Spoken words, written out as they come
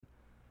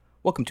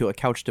Welcome to a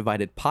Couch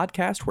Divided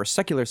podcast where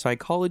secular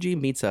psychology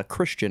meets a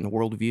Christian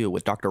worldview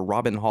with Dr.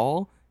 Robin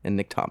Hall and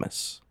Nick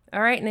Thomas.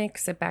 All right, Nick,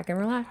 sit back and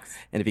relax.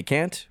 And if you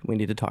can't, we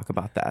need to talk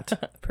about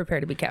that.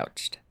 Prepare to be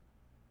couched.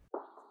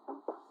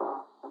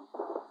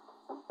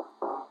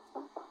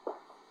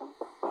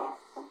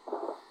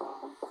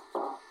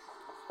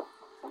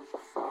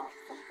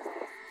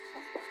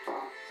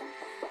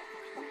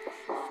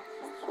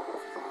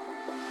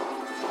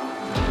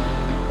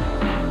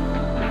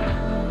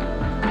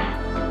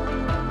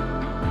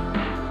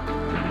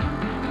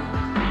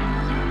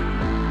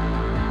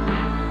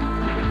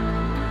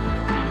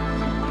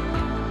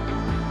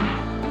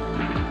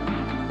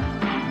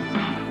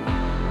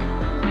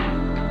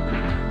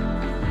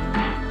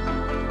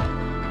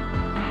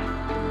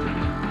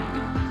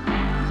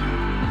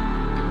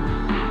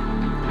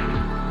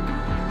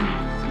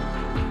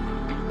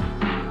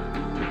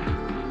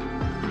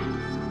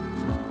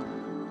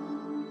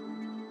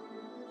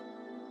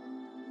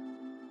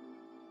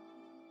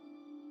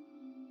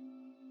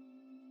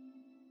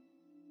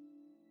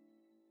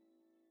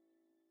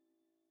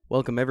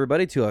 Welcome,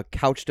 everybody, to a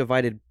Couch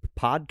Divided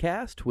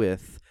podcast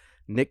with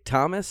Nick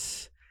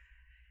Thomas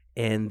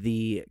and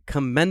the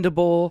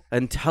commendable,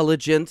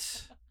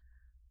 intelligent,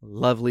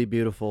 lovely,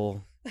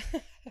 beautiful,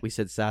 we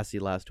said sassy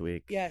last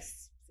week.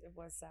 Yes, it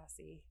was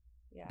sassy.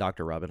 Yeah.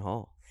 Dr. Robin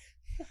Hall.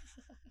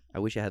 I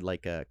wish I had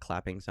like a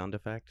clapping sound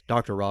effect.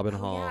 Dr. Robin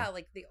Hall. Yeah,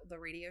 like the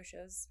radio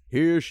shows.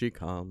 Here she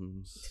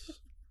comes.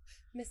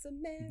 Miss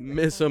America.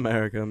 Miss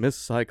America, Miss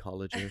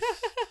Psychologist.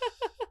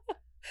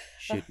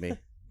 Shoot me.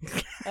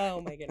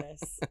 Oh my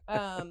goodness.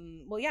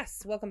 Well,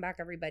 yes, welcome back,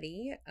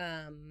 everybody.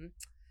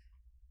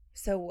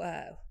 So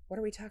what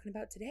are we talking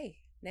about today,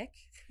 Nick?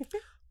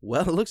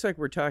 Well, it looks like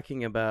we're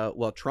talking about,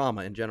 well,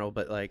 trauma in general,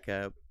 but like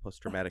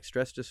post-traumatic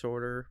stress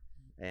disorder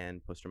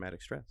and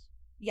post-traumatic stress.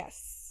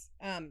 Yes.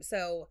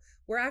 So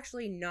we're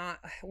actually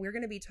we're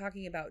going to be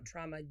talking about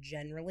trauma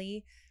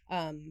generally,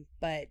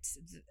 but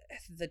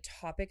the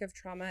topic of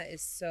trauma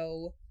is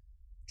so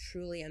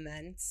truly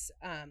immense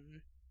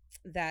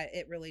that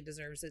it really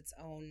deserves its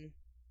own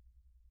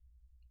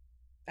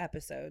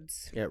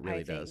episodes. Yeah, it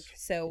really does.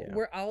 So yeah.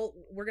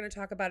 we're going to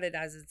talk about it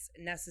as it's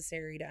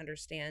necessary to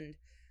understand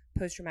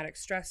post-traumatic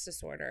stress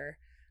disorder,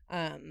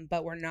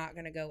 but we're not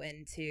going to go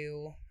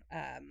into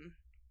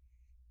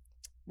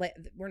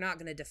we're not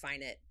going to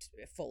define it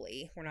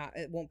fully.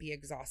 It won't be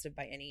exhaustive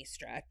by any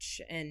stretch.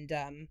 And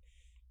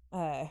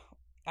I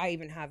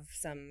even have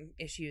some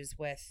issues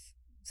with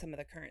some of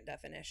the current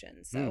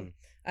definitions. So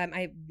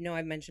I know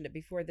I've mentioned it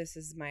before. This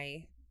is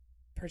my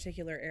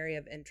particular area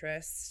of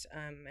interest,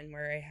 and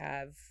where I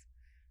have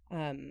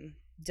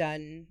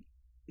done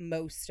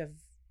most of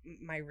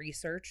my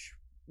research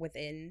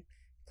within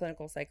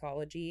clinical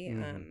psychology.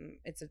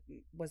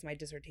 Was my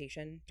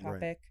dissertation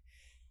topic.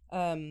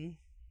 Right.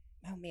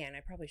 Oh man,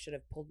 I probably should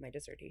have pulled my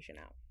dissertation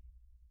out.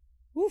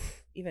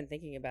 Oof, even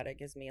thinking about it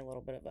gives me a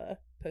little bit of a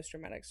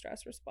post-traumatic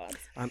stress response.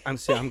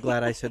 I'm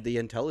glad I said the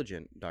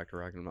intelligent Dr.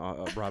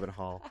 Robin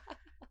Hall,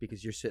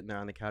 because you're sitting there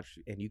on the couch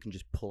and you can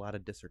just pull out a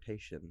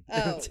dissertation.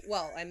 Oh,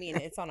 well, I mean,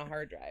 it's on a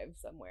hard drive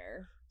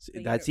somewhere.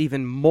 That's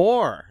even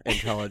more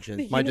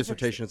intelligent. My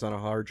dissertation is on a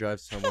hard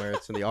drive somewhere.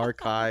 It's in the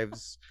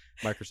archives.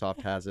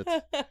 Microsoft has it.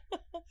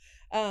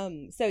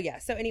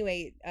 So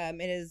anyway,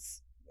 it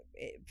is,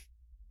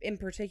 in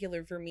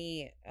particular for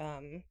me,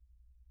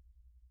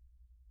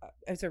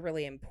 it's a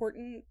really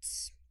important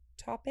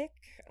topic,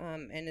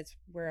 and it's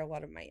where a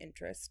lot of my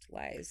interest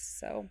lies.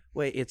 So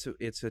wait,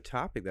 it's a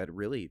topic that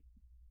really,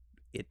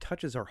 it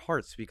touches our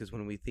hearts, because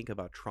when we think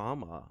about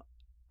trauma,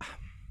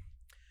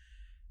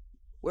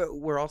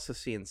 we're also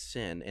seeing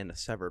sin in a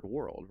severed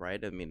world,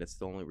 right? I mean, it's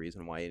the only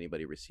reason why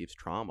anybody receives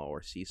trauma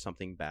or sees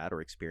something bad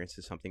or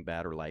experiences something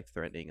bad or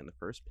life-threatening in the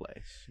first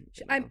place.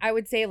 You know? I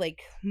would say,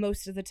 like,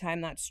 most of the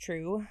time that's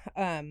true.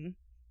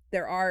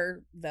 There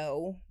are,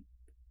 though,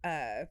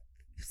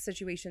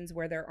 situations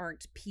where there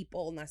aren't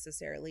people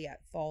necessarily at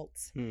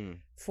fault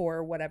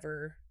for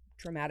whatever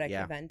traumatic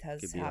event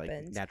has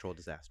happened. Like natural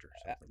disaster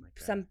or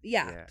something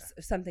like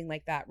that. Something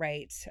like that,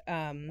 right?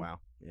 Wow.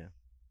 Yeah.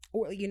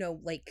 Or,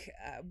 like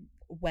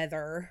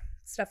weather,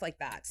 stuff like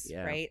that,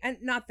 right? And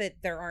not that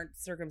there aren't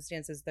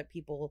circumstances that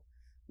people,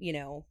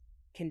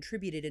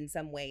 contributed in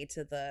some way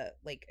to the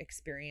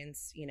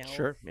experience,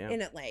 Sure, yeah.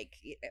 In it, like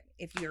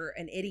if you're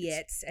an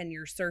idiot and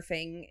you're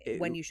surfing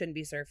when you shouldn't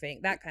be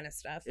surfing, that kind of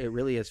stuff. It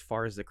really, as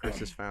far as the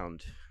curse is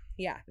found,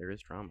 yeah, there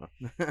is trauma.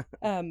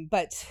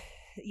 But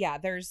yeah,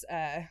 there's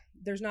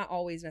not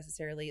always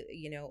necessarily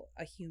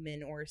a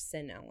human or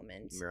sin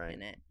element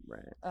in it,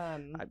 right?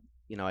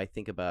 I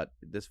think about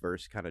this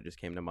verse, kind of just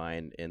came to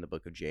mind in the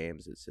book of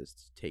James. It says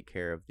to take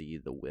care of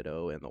the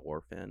widow and the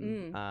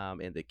orphan,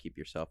 and to keep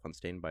yourself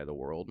unstained by the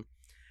world.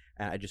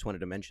 And I just wanted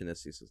to mention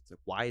this. It's like,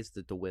 why is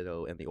the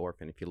widow and the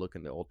orphan? If you look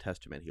in the Old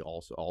Testament, he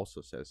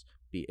also says,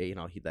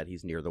 that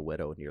he's near the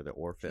widow, near the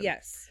orphan.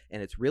 Yes.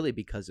 And it's really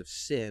because of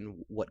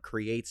sin what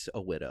creates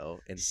a widow,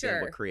 and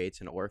sin what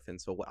creates an orphan.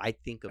 So I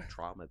think of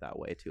trauma that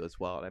way too as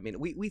well. I mean,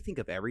 we think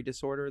of every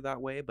disorder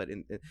that way, but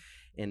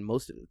in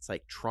most of it, it's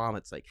like trauma.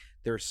 It's like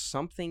there's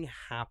something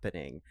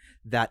happening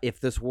that if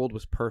this world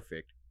was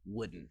perfect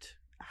wouldn't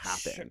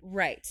happen.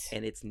 Right.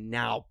 And it's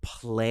now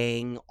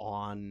playing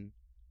on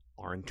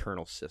our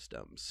internal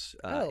systems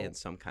in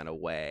some kind of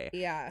way.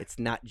 Yeah. It's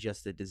not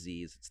just a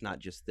disease. It's not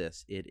just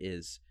this. It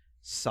is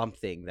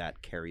something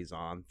that carries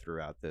on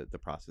throughout the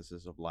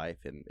processes of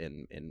life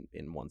in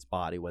one's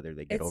body, whether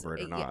they get over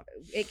it or not.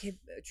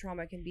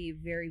 Trauma can be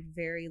very,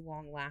 very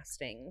long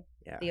lasting.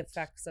 Yeah, the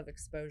effects of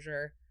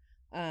exposure.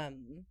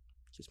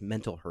 Just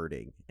mental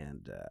hurting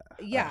and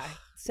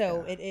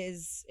it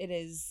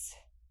is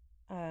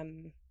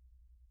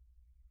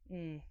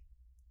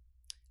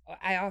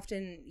I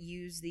often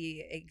use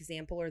the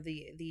example or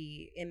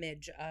the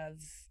image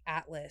of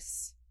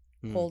Atlas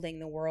holding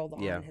the world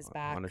on his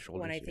back on his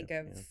shoulders, when I think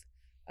of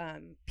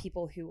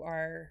people who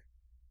are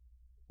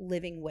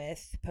living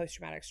with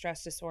post-traumatic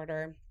stress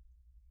disorder.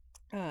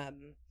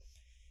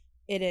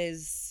 It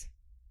is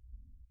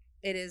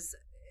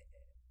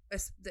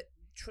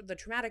the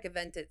traumatic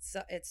event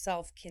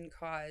itself can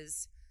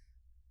cause,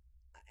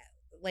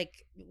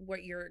 like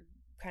what you're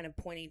kind of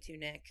pointing to,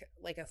 Nick,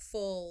 like a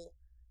full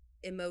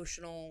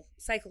emotional,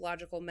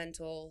 psychological,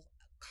 mental,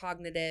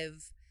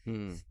 cognitive,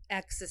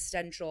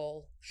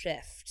 existential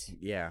shift.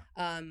 Yeah.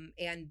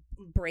 And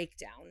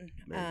breakdown.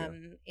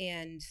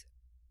 And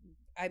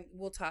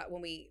we'll talk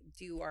when we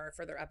do our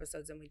further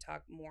episodes and we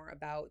talk more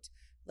about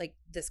like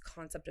this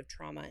concept of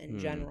trauma in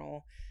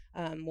general.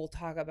 We'll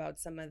talk about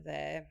some of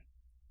the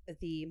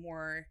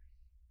more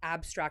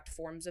abstract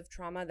forms of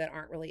trauma that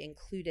aren't really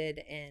included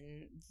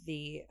in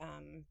the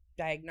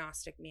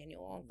diagnostic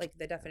manual, like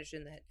the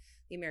definition that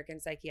the American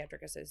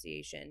Psychiatric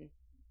Association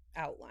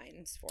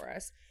outlines for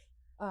us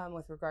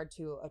with regard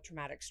to a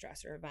traumatic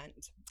stressor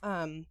event.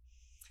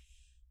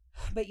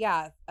 But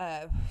yeah,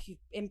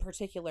 in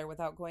particular,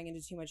 without going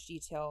into too much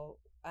detail,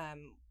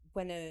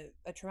 when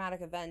a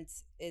traumatic event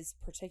is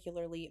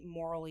particularly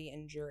morally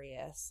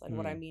injurious, and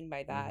what I mean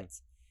by that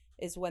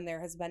is when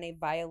there has been a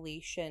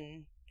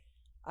violation,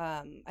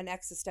 an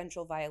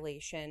existential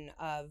violation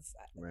of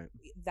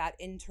that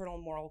internal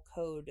moral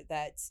code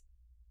that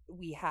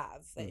we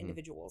have, that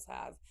individuals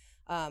have,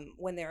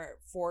 when they're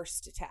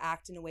forced to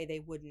act in a way they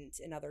wouldn't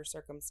in other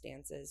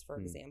circumstances. For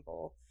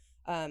example,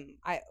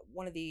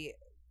 one of the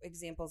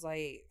examples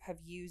I have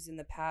used in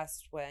the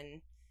past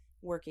when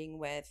working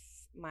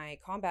with my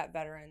combat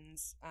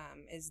veterans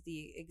is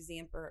the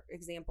example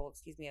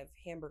of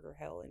Hamburger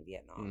Hill in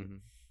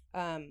Vietnam.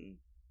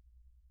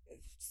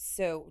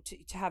 So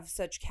to have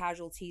such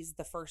casualties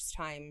the first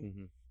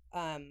time,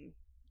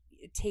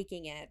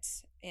 taking it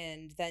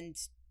and then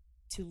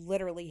to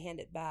literally hand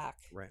it back,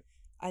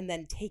 and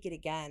then take it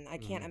again. I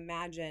can't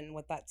imagine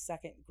what that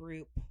second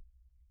group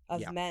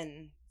of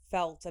men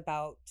felt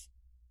about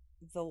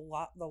the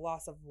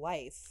loss of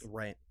life,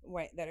 right,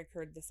 that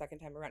occurred the second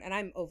time around. And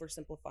I'm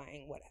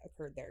oversimplifying what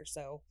occurred there,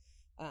 so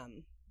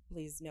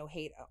please no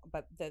hate,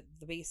 but the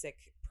basic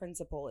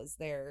principle is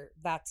there.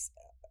 That's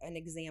an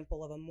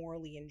example of a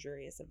morally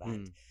injurious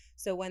event.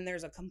 So when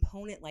there's a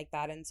component like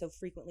that, and so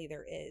frequently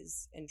there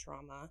is in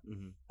trauma,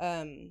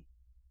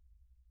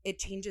 it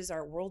changes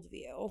our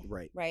worldview,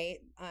 right?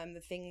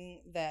 The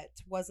thing that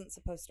wasn't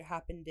supposed to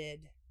happen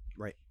did,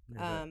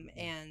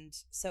 and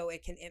so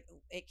it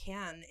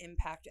can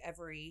impact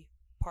every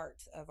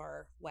part of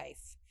our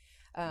life.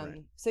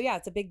 So yeah,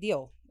 it's a big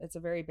deal. It's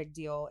a very big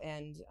deal.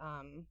 And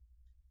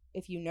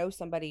if you know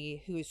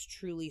somebody who is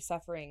truly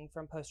suffering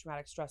from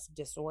post-traumatic stress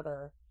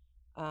disorder,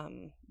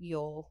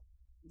 you'll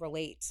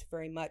relate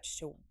very much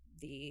to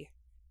the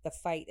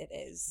fight it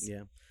is.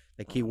 Yeah,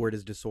 the key word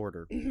is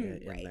disorder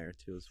in there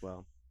too as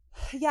well.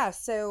 Yeah,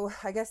 so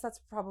I guess that's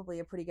probably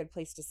a pretty good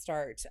place to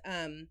start.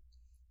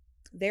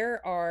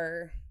 There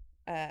are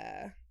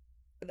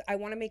I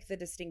want to make the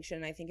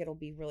distinction, I think it'll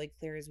be really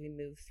clear as we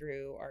move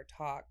through our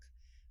talk,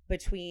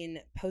 between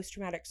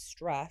post-traumatic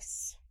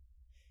stress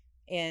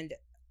and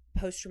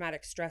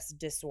post-traumatic stress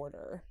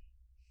disorder,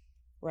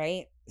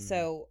 right?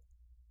 So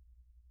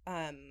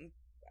I'm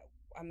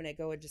going to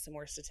go into some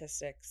more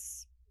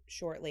statistics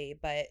shortly,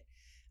 but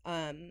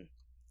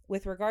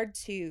with regard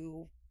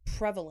to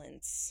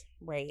prevalence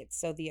rate,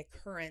 so the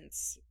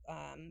occurrence,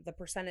 the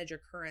percentage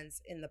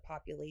occurrence in the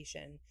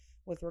population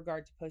with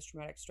regard to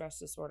post-traumatic stress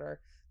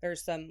disorder,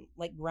 there's some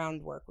like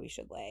groundwork we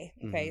should lay.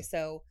 Okay,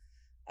 so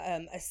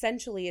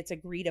essentially it's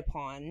agreed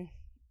upon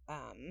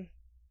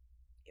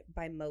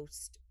by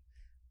most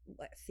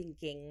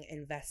thinking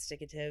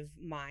investigative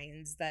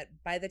minds that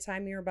by the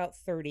time you're about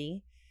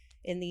 30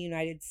 in the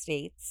United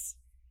States,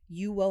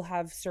 you will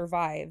have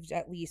survived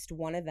at least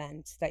one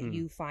event that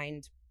you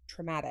find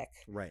traumatic.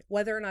 Right.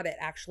 Whether or not it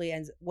actually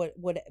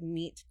would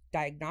meet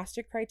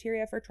diagnostic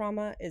criteria for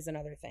trauma is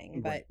another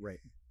thing. But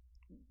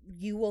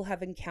you will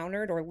have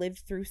encountered or lived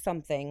through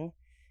something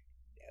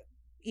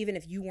even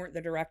if you weren't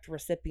the direct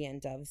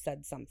recipient of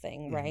said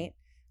something, Mhm.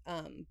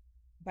 right?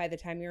 By the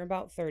time you're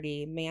about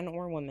 30, man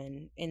or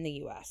woman in the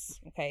US.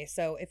 Okay.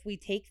 So if we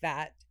take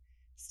that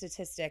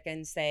statistic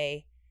and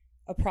say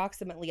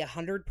approximately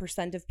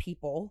 100% of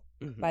people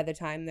by Mhm. the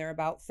time they're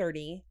about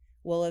 30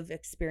 will have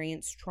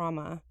experienced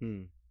trauma,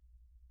 Mm.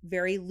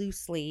 very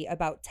loosely,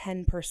 about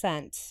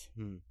 10%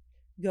 Mm.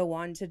 go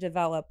on to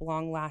develop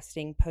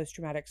long-lasting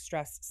post-traumatic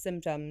stress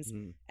symptoms,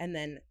 Mm. and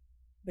then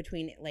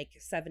between like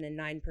 7 and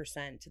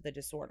 9% the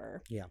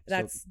disorder. Yeah.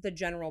 That's the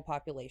general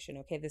population.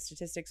 Okay, the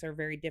statistics are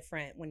very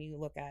different when you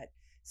look at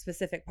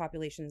specific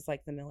populations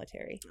like the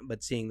military.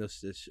 But seeing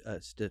those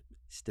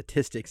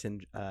statistics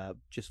and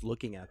just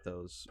looking at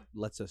those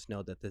lets us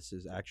know that this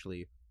is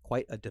actually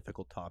quite a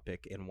difficult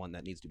topic and one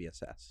that needs to be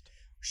assessed.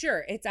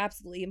 Sure, it's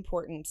absolutely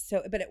important.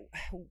 So, but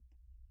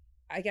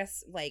I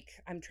guess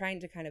like I'm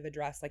trying to kind of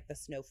address like the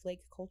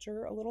snowflake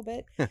culture a little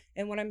bit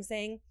and what I'm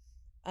saying.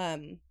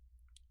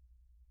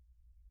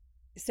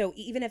 So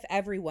even if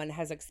everyone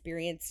has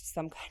experienced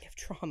some kind of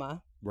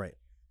trauma, Right.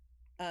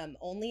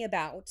 only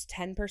about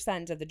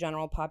 10% of the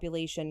general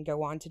population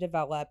go on to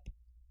develop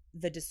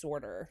the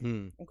disorder.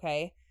 Mm.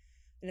 Okay.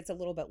 And it's a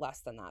little bit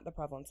less than that. The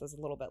prevalence is a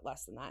little bit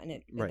less than that.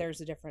 And Right. there's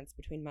a difference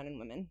between men and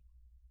women.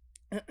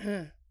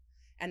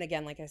 And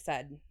again, like I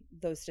said,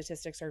 those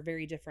statistics are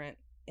very different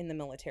in the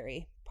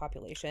military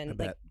population, I like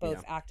bet,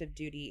 both yeah. active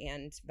duty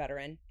and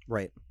veteran.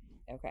 Right.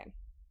 Okay.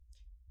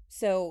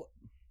 So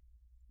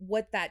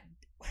what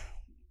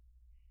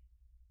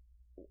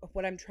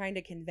I'm trying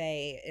to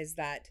convey is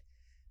that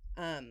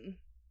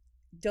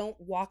don't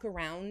walk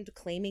around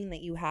claiming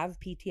that you have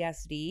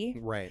PTSD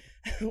Right.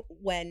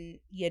 when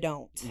you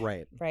don't.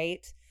 Right.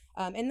 Right.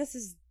 And this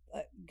is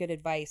good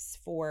advice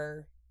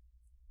for,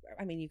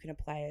 I mean, you can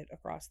apply it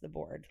across the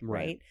board,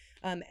 right?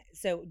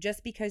 So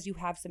just because you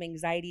have some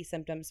anxiety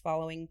symptoms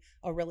following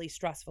a really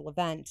stressful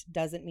event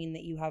doesn't mean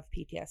that you have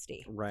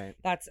PTSD. Right.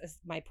 That's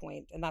my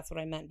point, and that's what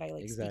I meant by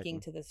like Exactly.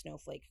 speaking to the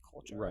snowflake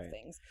culture Right. of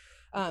things.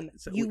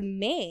 So you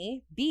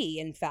may be,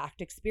 in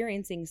fact,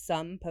 experiencing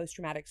some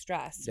post-traumatic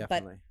stress,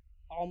 definitely.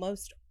 but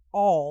almost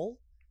all,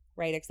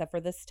 right, except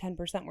for this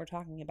 10% we're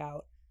talking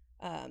about,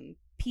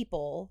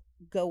 people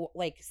go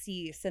like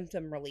see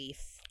symptom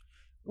relief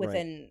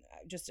within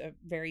just a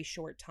very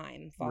short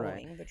time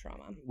following the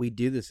trauma. We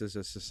do this as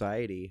a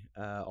society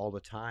all the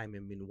time. I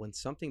mean, when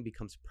something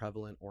becomes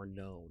prevalent or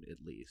known, at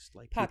least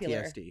like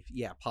Popular.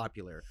 PTSD,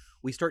 popular,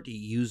 we start to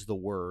use the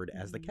word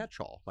as the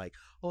catch-all. Like,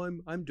 oh,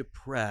 I'm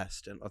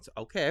depressed, and let's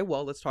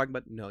talk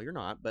about. No, you're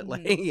not. But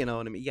like, you know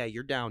what I mean? Yeah,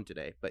 you're down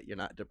today, but you're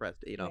not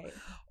depressed. You know, Right.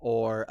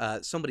 or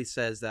somebody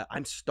says that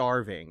I'm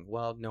starving.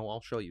 Well, no,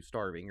 I'll show you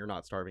starving. You're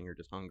not starving. You're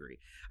just hungry.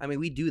 I mean,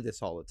 we do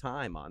this all the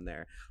time on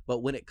there. But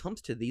when it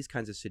comes to these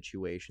kinds of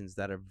situations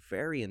that are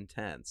very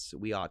intense,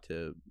 we ought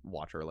to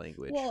watch our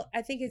language. Well,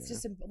 I think it's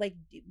just like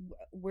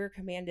we're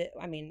commanded.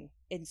 I mean,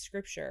 in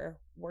scripture,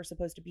 we're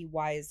supposed to be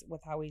wise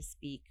with how we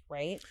speak,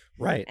 right?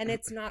 Right. And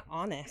it's not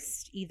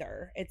honest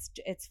either.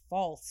 It's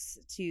false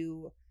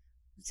to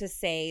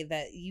say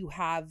that you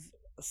have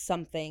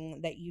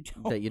something that you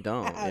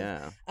don't have.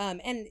 Yeah.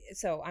 And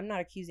so I'm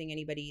not accusing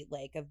anybody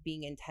like of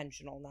being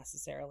intentional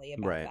necessarily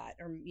about that,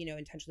 or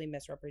intentionally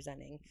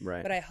misrepresenting.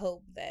 Right. But I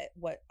hope that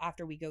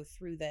after we go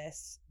through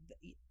this,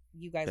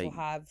 you guys will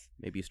have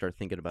maybe you start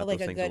thinking about like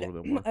those things a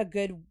little bit more. A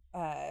good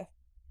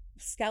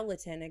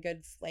skeleton, a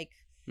good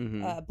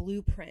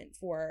blueprint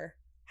for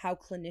how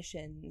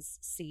clinicians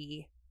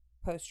see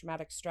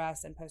post-traumatic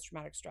stress and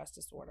post-traumatic stress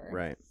disorder.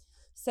 Right.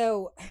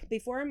 So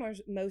before our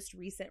most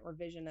recent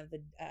revision of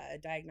the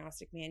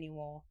diagnostic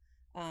manual,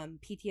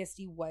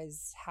 PTSD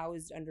was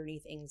housed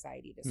underneath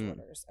anxiety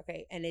disorders.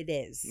 Okay. And it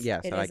is.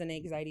 Yes. It is an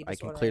anxiety disorder. I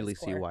can clearly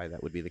see why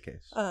that would be the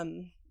case.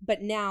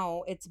 But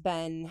now it's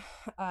been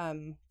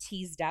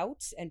teased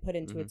out and put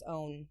into its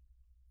own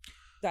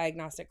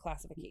diagnostic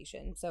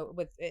classification. So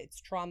with its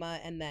trauma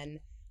and then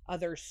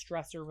other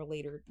stressor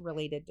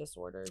related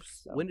disorders.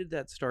 So. When did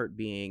that start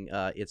being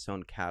its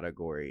own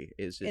category?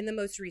 Is it in the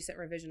most recent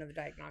revision of the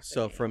diagnostic?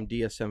 So from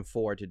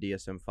DSM-4 to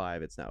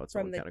DSM-5, it's now its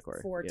own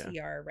category. From the 4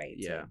 TR, right?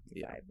 Yeah.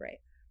 To 5, right?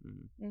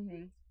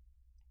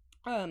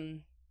 Mm-hmm.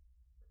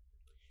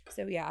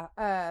 So yeah.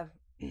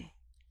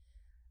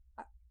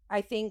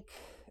 I think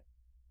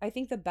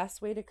the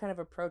best way to kind of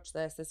approach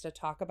this is to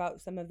talk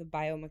about some of the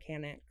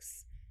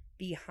biomechanics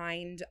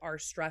behind our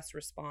stress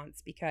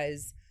response,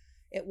 because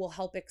it will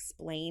help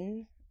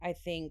explain, I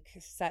think,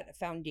 set a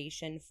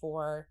foundation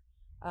for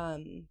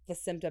the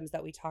symptoms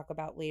that we talk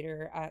about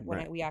later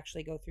when we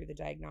actually go through the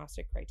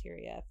diagnostic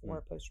criteria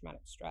for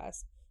post-traumatic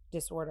stress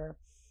disorder.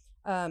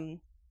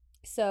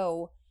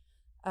 So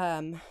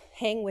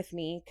hang with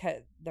me,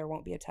 because there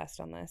won't be a test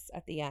on this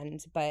at the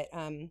end, but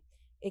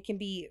it can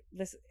be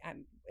this.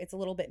 It's a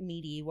little bit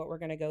meaty what we're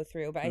going to go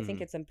through, but I think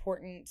it's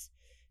important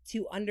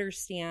to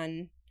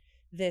understand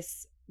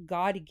this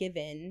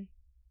God-given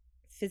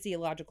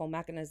physiological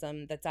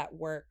mechanism that's at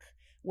work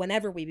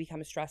whenever we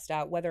become stressed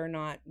out, whether or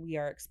not we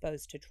are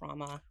exposed to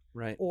trauma,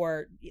 right,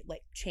 or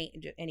like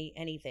change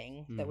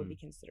anything that would be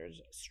considered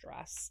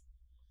stress.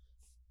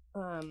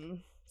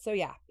 So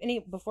yeah,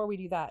 before we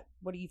do that,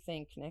 what do you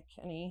think, Nick?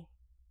 Any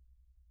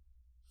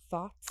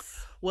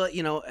thoughts? Well,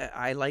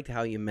 I liked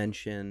how you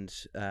mentioned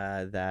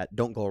that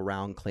don't go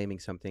around claiming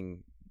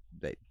something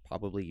that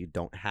probably you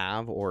don't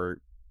have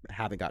or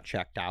haven't got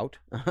checked out.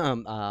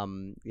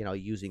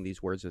 Using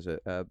these words as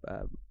a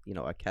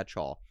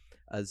catch-all.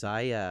 As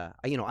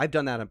I've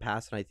done that in the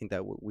past, and I think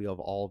that we have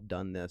all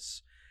done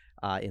this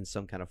in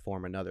some kind of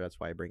form or another. That's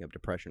why I bring up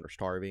depression or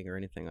starving or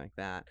anything like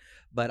that.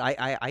 But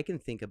I can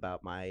think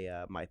about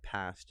my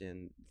past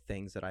and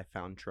things that I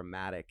found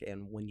traumatic.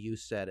 And when you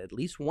said at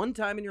least one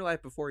time in your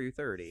life before you're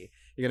 30,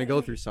 you're gonna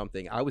go through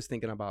something, I was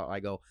thinking about.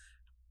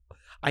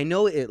 I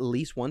know at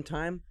least one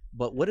time,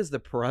 but what is the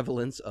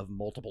prevalence of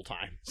multiple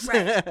times?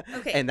 Right.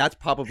 Okay. And that's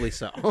probably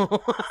so.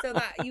 So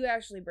that you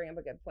actually bring up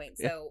a good point.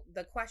 So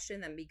the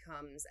question then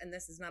becomes, and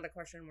this is not a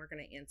question we're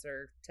going to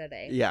answer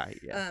today. Yeah.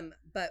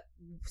 But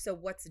so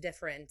what's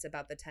different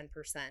about the 10%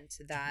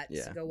 that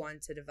go on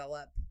to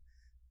develop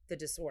the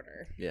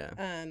disorder? Yeah.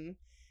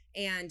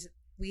 And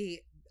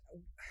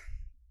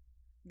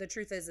the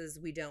truth is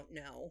we don't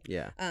know.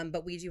 Yeah.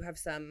 But we do have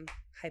some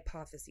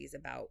hypotheses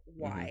about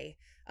why.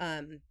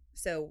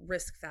 So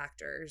risk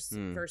factors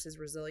versus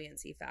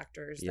resiliency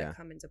factors that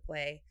come into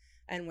play.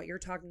 And what you're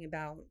talking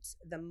about,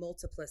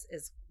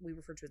 we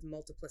refer to as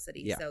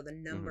multiplicity. Yeah. So the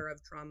number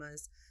of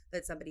traumas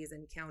that somebody has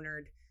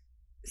encountered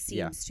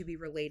seems to be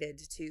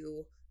related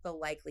to the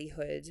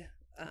likelihood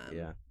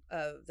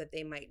that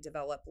they might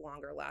develop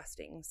longer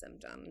lasting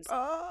symptoms.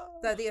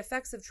 The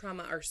effects of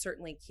trauma are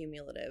certainly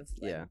cumulative,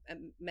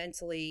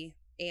 mentally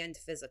and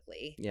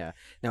physically. Yeah.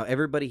 Now,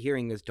 everybody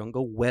hearing this, don't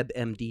go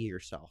WebMD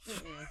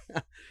yourself.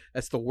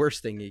 That's the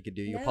worst thing you could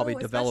do. You'll probably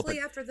develop it.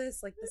 Especially after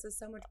this. Like, this is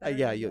so much better.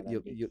 Yeah,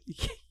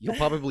 you'll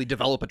probably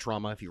develop a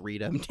trauma if you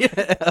read WebMD.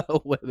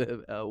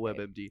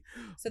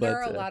 So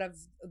there are a lot of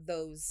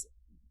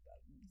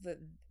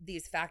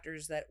these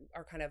factors that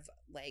are kind of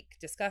like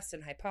discussed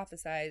and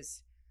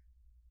hypothesized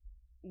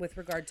with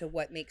regard to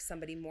what makes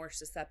somebody more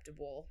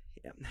susceptible.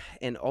 Yeah.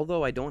 And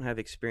although I don't have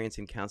experience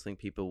in counseling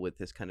people with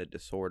this kind of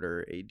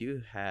disorder, I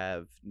do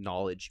have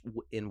knowledge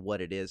in what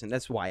it is. And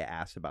that's why I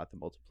asked about the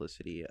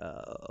multiplicity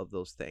of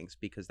those things,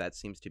 because that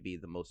seems to be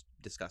the most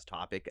discussed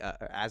topic.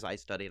 As I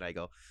studied, I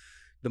go,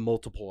 the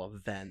multiple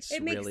events.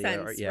 It makes really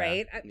sense,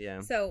 right?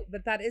 Yeah. So,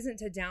 but that isn't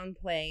to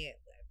downplay.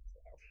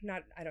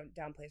 I don't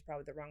downplay is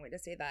probably the wrong way to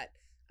say that.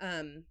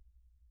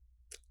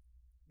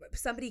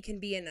 Somebody can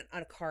be in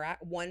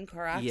one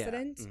car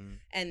accident,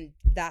 and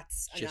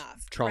that's just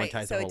enough. Traumatized.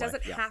 Right? So it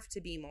doesn't have to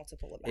be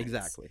multiple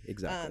events.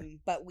 Exactly.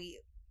 But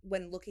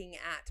when looking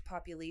at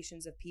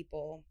populations of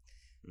people,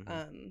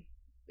 and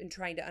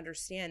trying to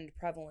understand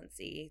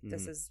prevalency,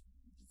 this is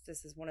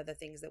one of the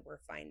things that we're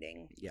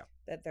finding. Yeah.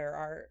 That there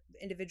are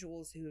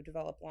individuals who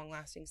develop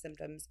long-lasting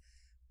symptoms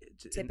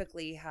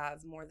typically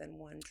have more than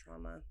one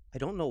trauma. I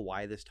don't know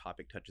why this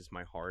topic touches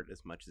my heart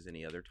as much as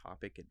any other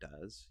topic it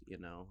does,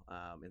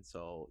 and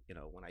so,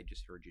 when I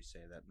just heard you say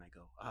that, and I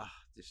go,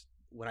 just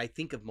when I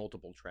think of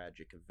multiple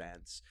tragic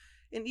events,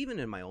 and even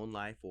in my own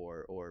life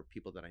or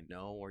people that I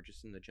know, or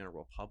just in the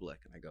general public,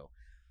 and I go,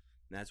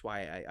 and that's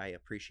why I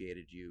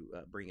appreciated you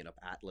bringing up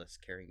Atlas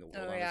carrying the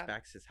world on his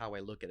back. Is how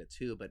I look at it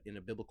too, but in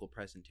a biblical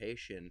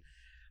presentation,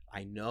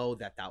 I know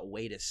that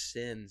weight is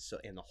sin, so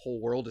and the whole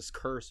world is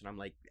cursed, and I'm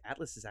like,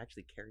 Atlas is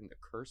actually carrying the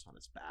curse on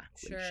his back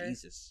when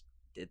Jesus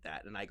did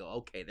that, and I go,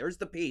 okay, there's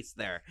the peace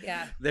there.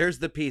 Yeah, there's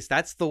the peace.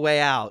 That's the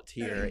way out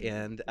here,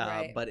 and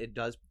but it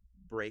does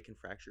break and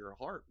fracture your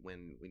heart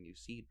when you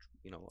see,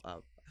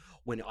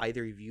 when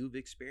either of you've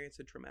experienced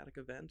a traumatic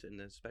event,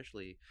 and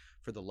especially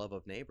for the love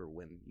of neighbor,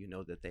 when you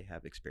know that they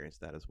have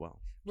experienced that as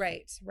well.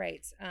 Right.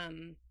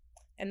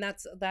 And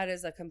that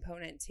is a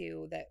component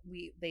too that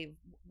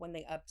when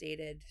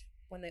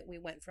we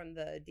went from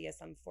the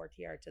DSM-4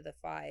 TR to the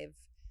 5,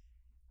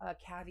 a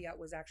caveat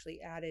was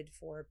actually added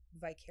for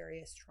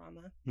vicarious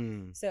trauma.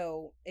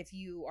 So if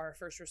you are a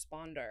first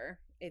responder,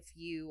 if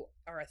you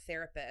are a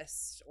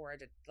therapist or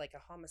like a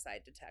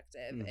homicide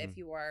detective, if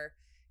you are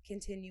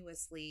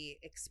continuously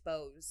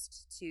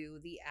exposed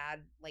to the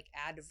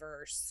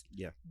adverse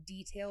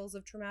details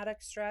of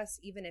traumatic stress,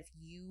 even if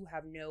you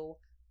have no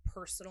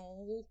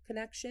personal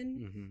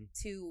connection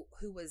to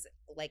who was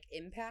like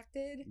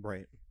impacted,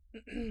 right,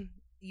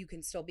 you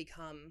can still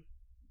become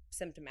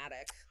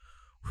symptomatic.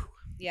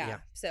 Yeah.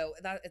 So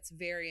that it's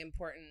very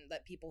important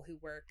that people who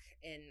work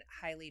in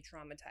highly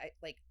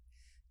traumatized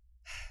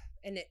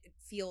in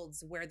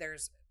fields where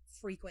there's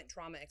frequent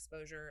trauma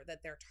exposure,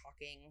 that they're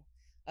talking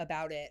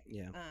about it.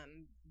 The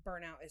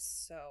burnout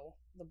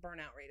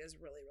rate is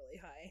really, really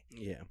high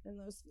in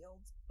those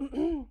fields.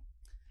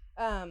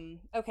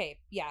 Okay.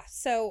 Yeah.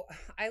 So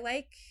I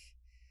like,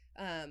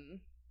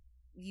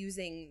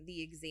 using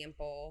the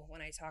example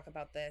when I talk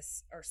about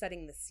this, or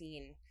setting the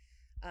scene.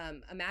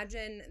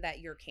 Imagine that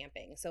you're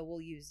camping. So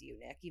we'll use you,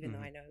 Nick, even though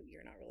I know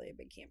you're not really a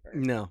big camper.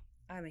 No.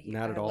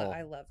 Not at all.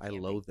 I love I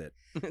camping. loathe it.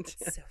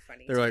 It's so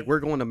funny. They're to like, me. we're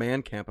going to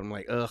man camp. I'm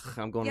like, ugh,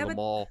 I'm going Yeah, to the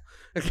but mall.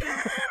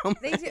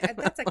 They do.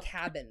 That's a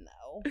cabin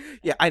though.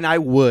 Yeah, and I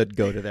would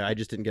go to there. I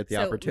just didn't get the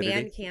So opportunity.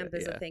 man camp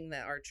is Yeah. a thing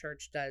that our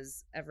church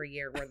does every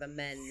year, where the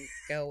men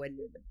go and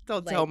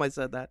Don't tell them I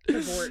said that.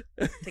 cavort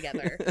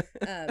together,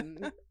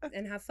 and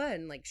have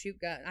fun, like shoot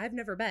gun. I've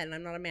never been.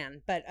 I'm not a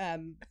man, but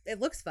it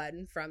looks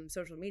fun from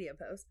social media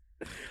posts.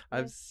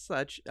 I'm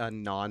such a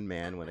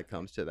non-man when it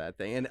comes to that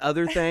thing, and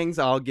other things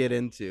I'll get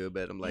into,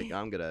 but I'm like,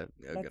 I'm gonna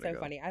That's so go.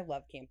 funny. I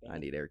love camping. I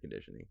need air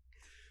conditioning.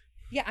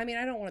 Yeah, I mean,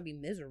 I don't want to be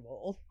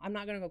miserable. I'm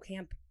not gonna go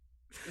camp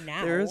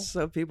now. There's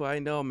some people I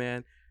know,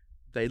 man.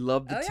 They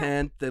love the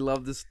tent. They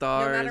love the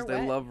stars. They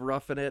what. love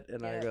roughing it,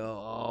 and I Yeah. go,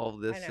 "Oh,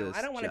 this is." I know.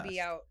 I don't want to just... be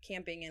out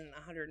camping in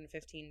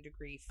 115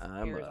 degree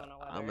I'm Arizona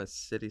weather. a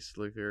city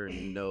slicker,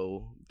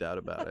 no doubt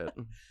about it.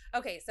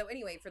 Okay, so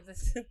anyway, for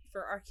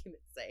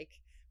argument's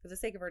sake, for the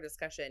sake of our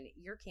discussion,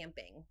 you're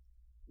camping.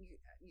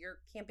 You're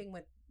camping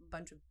with a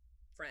bunch of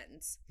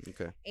friends.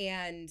 Okay.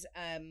 And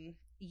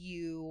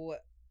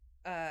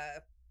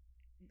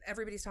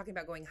everybody's talking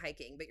about going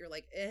hiking, but you're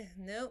like,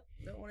 nope,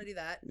 don't want to do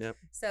that. Yep.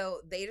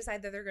 So they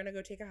decide that they're going to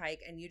go take a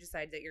hike, and you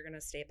decide that you're going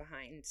to stay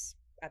behind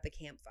at the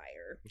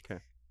campfire.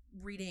 Okay.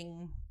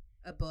 Reading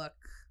a book.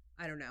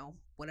 I don't know,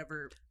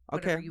 whatever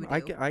Okay, you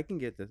would do. I can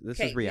get this. This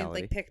is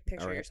reality. Like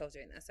picture right. yourself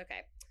doing this.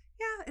 Okay.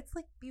 Yeah, it's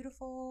like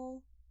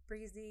beautiful,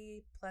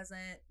 breezy,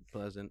 pleasant.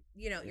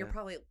 You're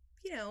probably,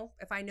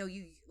 if I know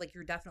you, like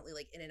you're definitely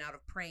like in and out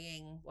of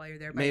praying while you're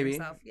there by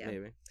yourself. Yeah.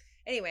 Maybe.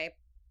 Anyway.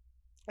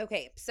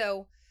 Okay.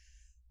 So,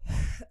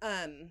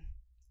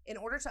 in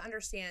order to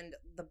understand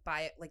the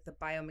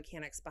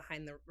biomechanics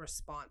behind the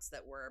response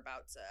that we're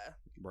about to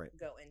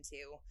go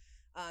into,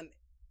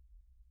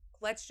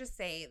 let's just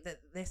say that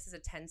this is a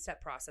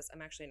 10-step process.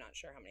 I'm actually not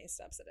sure how many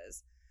steps it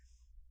is.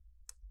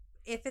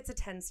 If it's a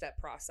 10-step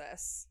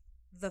process,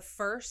 the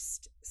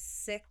first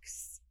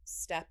 6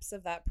 steps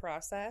of that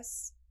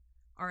process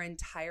are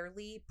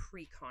entirely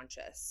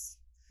pre-conscious.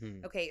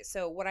 Okay,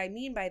 so what I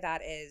mean by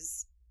that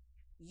is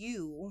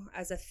you,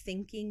 as a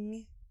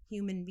thinking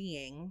human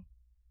being,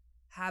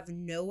 have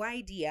no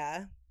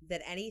idea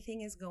that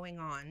anything is going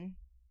on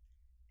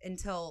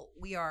until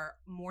we are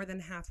more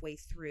than halfway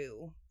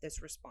through this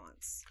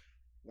response.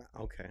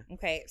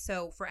 Okay,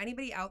 so for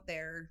anybody out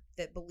there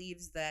that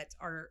believes that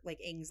our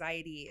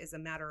anxiety is a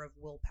matter of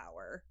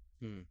willpower,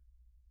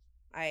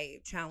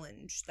 I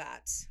challenge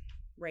that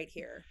right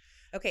here.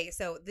 Okay,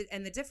 so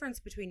the difference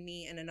between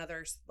me and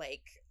another a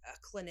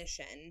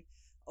clinician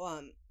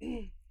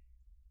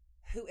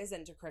who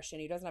isn't a Christian,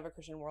 who doesn't have a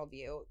Christian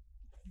worldview,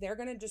 they're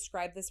going to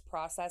describe this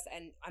process,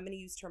 and I'm going to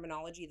use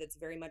terminology that's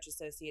very much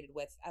associated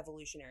with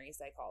evolutionary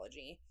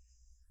psychology.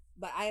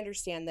 But I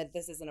understand that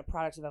this isn't a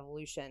product of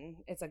evolution.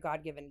 It's a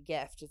God-given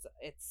gift.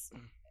 It's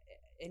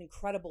an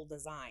incredible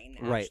design,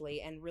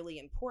 actually, and really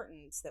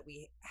important that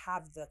we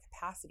have the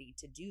capacity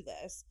to do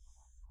this.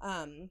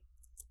 So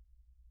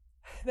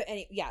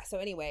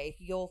anyway,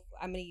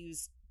 I'm going to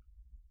use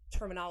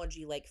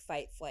terminology like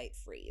fight, flight,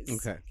 freeze.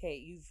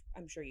 Okay,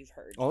 I'm sure you've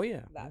heard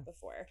that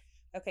before.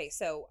 Okay,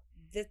 so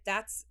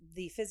that's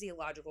the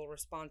physiological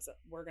response that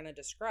we're going to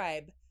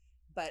describe.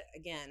 But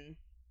again,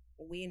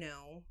 we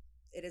know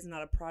it is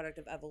not a product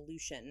of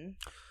evolution.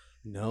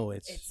 No,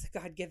 it's a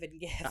God-given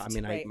gift. I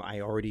mean, right? I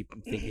already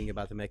thinking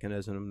about the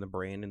mechanism in the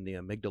brain and the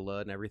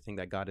amygdala and everything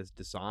that God has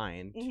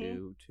designed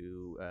to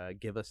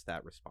give us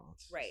that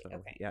response. Right. So,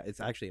 okay. Yeah, it's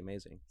actually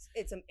amazing.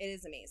 It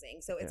is amazing.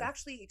 So it's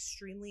actually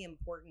extremely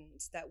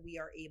important that we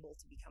are able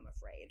to become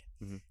afraid.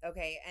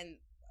 Okay, and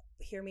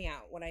hear me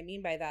out. What I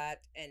mean by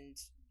that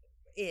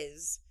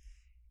is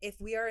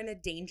if we are in a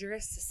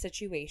dangerous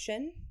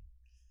situation,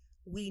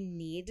 we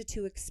need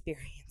to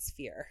experience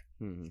fear.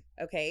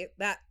 Okay,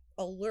 that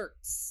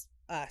alerts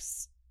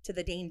us to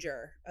the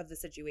danger of the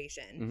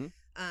situation.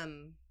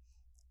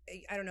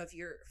 I don't know if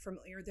you're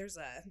familiar. There's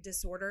a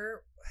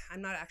disorder.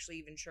 I'm not actually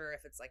even sure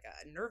if it's like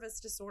a nervous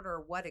disorder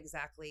or what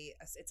exactly.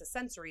 It's a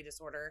sensory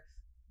disorder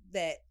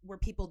where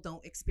people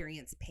don't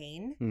experience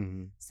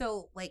pain.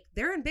 So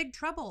they're in big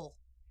trouble.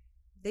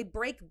 They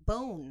break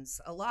bones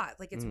a lot.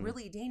 It's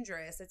really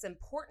dangerous. It's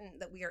important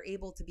that we are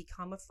able to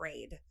become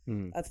afraid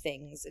of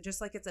things.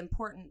 Just like it's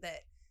important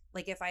that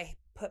if I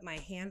put my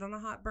hand on a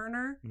hot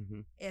burner,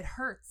 it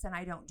hurts and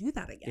I don't do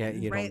that again. Yeah,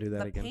 you don't do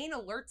that again. The pain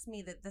alerts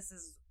me that this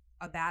is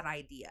a bad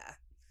idea,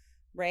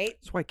 right?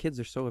 That's why kids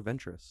are so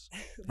adventurous.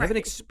 They haven't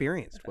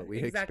experienced what we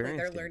experienced.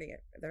 They're learning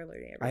it. They're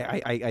learning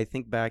it. I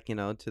think back, to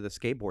the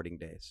skateboarding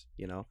days,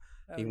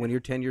 when you're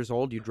 10 years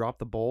old, you drop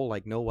the bowl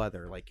like no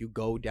other. You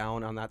go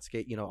down on that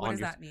skate, What does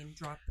that mean,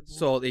 drop the bowl?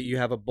 So that you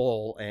have a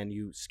bowl and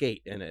you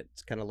skate in it.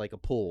 It's kind of like a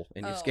pool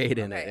and you skate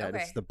in it. And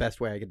it's the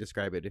best way I could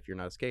describe it if you're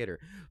not a skater.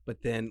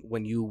 But then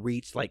when you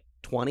reach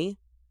 20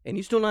 and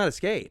you still know how to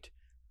skate,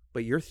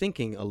 but you're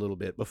thinking a little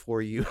bit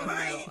before you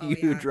Oh, you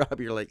yeah. drop.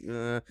 You're like,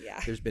 Yeah.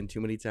 there's been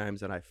too many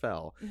times that I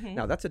fell. Mhm.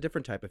 Now that's a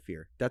different type of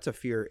fear. That's a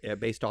fear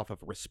based off of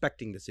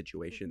respecting the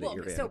situation that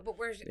you're in. But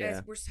we're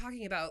Yeah. we're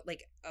talking about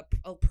like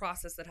a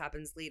process that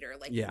happens later,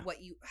 like Yeah.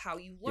 how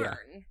you Yeah.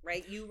 learn,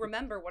 right? You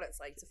remember what it's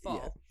like to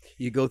fall.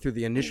 You go through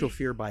the initial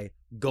fear by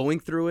going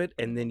through it,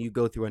 and then you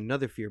go through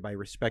another fear by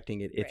respecting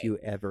it if Right. you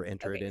ever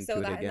enter it into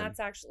it and again. that's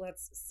actually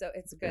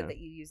it's good that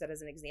you use that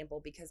as an example,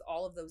 because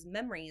all of those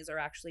memories are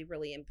actually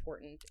really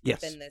important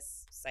Yes. within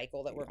this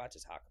cycle that we're about to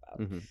talk about.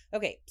 Mhm.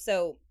 Okay,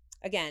 so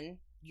again,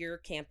 you're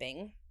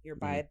camping, you're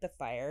by the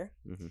fire,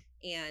 Mhm.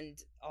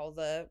 and all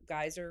the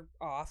guys are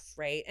off,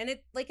 right? And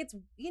it's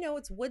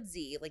it's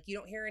woodsy, like you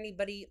don't hear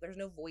anybody, there's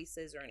no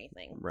voices or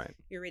anything. Right.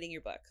 You're reading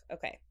your book.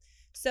 Okay.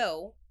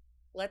 So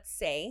let's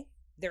say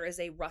there is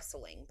a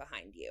rustling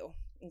behind you.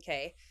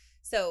 Okay.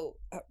 So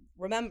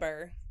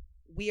remember,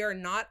 we are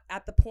not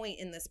at the point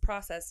in this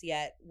process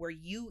yet where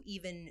you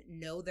even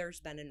know there's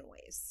been a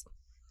noise.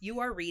 You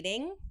are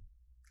reading.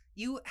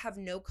 You have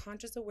no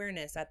conscious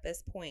awareness at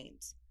this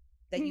point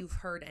that you've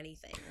heard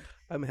anything.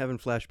 I'm having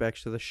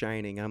flashbacks to The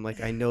Shining. I'm like,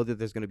 I know that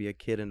there's going to be a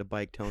kid in a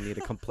bike telling me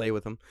to come play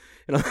with him.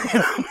 And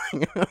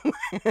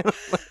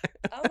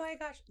Oh my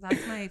gosh,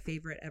 that's my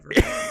favorite ever.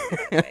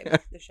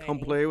 The Shining. Come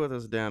play with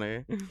us,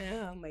 Danny.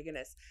 Oh my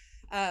goodness.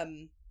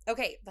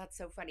 Okay, that's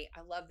so funny.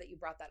 I love that you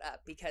brought that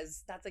up,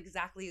 because that's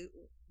exactly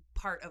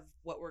part of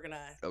what we're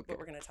gonna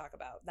talk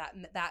about.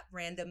 That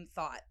random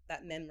thought,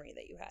 that memory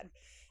that you had.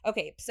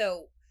 Okay,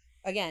 so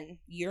again,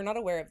 you're not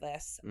aware of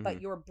this,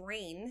 but your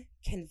brain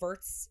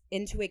converts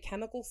into a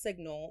chemical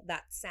signal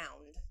that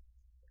sound.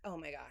 Oh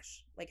my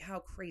gosh. Like, how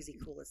crazy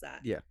cool is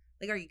that? Yeah.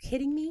 Like, are you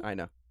kidding me? I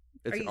know.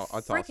 Are you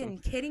freaking awesome.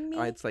 kidding me?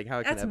 It's like,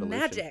 how can That's evolution...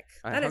 magic.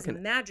 That is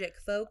magic,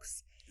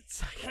 folks.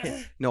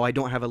 No, I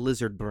don't have a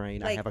lizard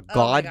brain. Like, I have a oh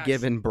my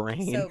God-given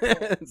brain so cool.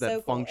 that so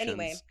cool. functions.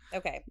 Anyway,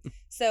 okay.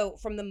 So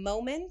from the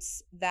moment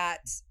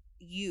that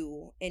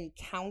you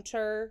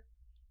encounter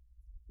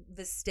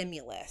the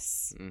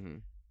stimulus,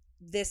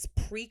 this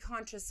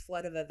pre-conscious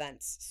flood of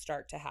events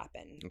start to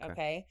happen.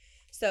 Okay.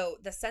 So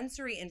the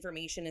sensory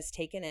information is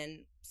taken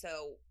in.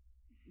 So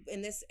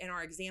in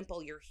our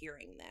example, you're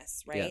hearing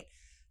this, right? Yeah.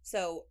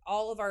 So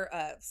all of our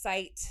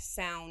sight,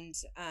 sound,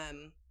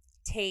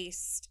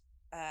 taste,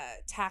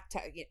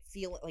 tactile,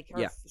 feel, like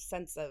our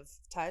sense of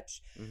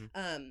touch,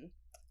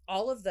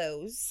 all of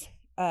those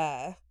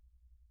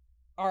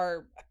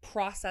are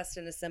processed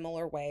in a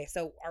similar way.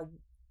 So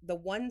the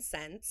one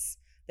sense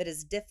that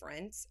is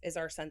different is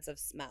our sense of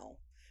smell.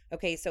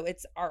 Okay, so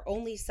it's our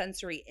only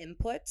sensory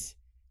input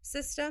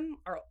system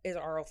is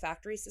our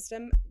olfactory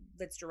system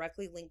that's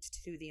directly linked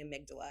to the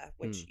amygdala,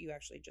 which you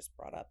actually just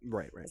brought up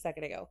right a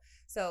second ago.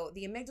 So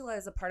the amygdala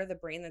is a part of the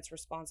brain that's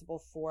responsible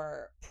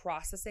for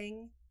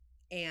processing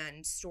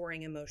and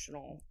storing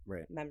emotional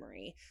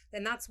memory.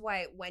 And that's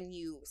why when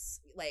you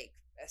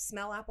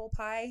smell apple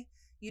pie,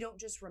 you don't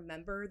just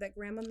remember that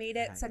grandma made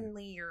it.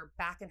 Suddenly you're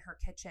back in her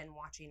kitchen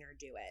watching her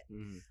do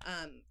it.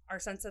 Our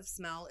sense of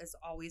smell is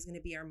always going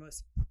to be our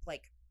most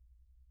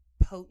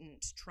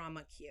potent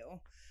trauma cue.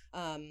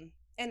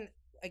 And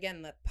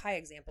again, the pie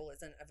example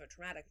isn't of a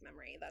traumatic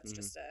memory. That's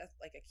just a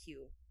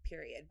cue,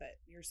 period. But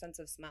your sense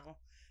of smell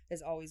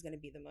is always going to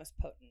be the most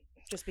potent,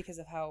 just because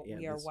of how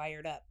we are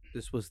wired up.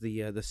 This was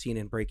the scene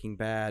in Breaking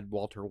Bad.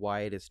 Walter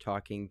White is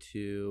talking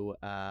to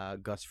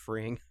Gus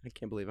Fring. I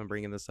can't believe I'm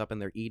bringing this up,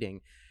 and they're eating.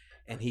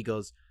 And he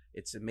goes,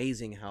 it's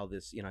amazing how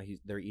this,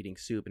 they're eating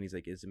soup, and he's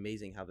like, it's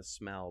amazing how the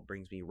smell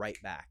brings me right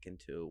back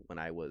into when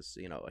I was,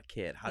 a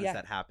kid. How does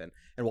that happen?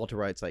 And Walter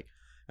White's like,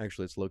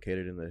 actually, it's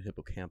located in the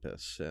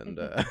hippocampus, and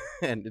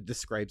and it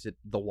describes it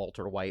the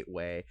Walter White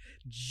way,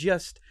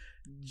 just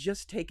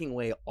taking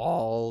away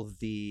all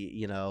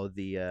the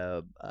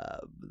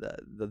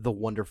the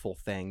wonderful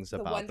things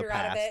about the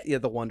past.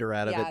 The wonder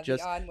out of it,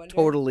 just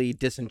totally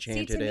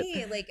disenchanted.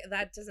 See, to me,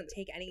 that doesn't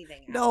take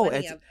anything out. No,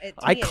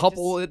 I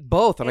couple it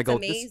both, and I go,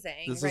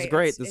 amazing. This is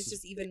great. It's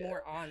just even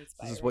more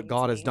awe-inspiring. This is what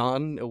God has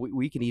done.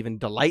 We can even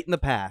delight in the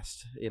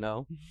past,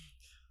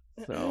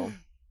 So.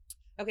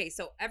 Okay,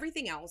 so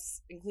everything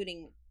else,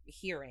 including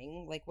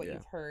hearing, like what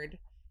you've heard,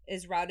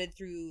 is routed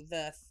through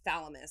the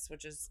thalamus,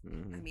 which is,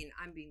 I mean,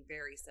 I'm being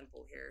very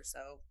simple here,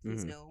 so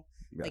please know,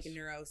 like a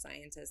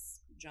neuroscientist,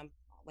 jump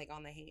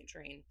on the hate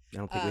train. I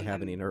don't think we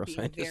have any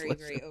neuroscientists. Being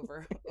very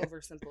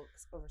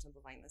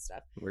oversimplifying this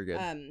stuff. We're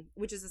good.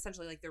 Which is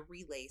essentially like the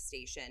relay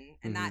station,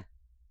 and that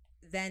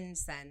then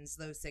sends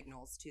those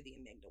signals to the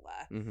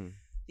amygdala.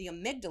 The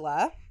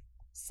amygdala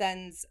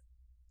sends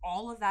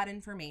all of that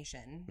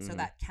information, so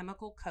that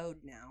chemical code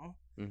now,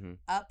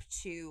 up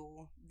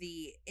to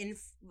the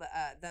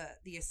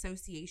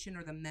association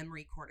or the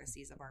memory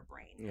cortices of our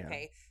brain. Yeah.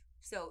 Okay,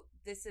 so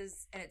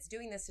it's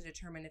doing this to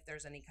determine if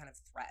there's any kind of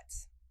threat.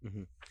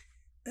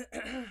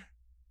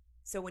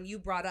 So when you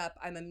brought up,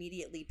 I'm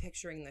immediately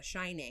picturing The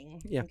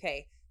Shining. Yeah.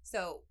 Okay,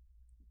 so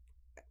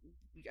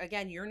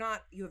again, you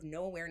have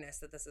no awareness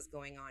that this is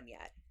going on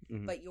yet,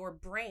 but your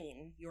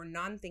brain, your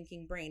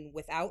non-thinking brain,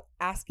 without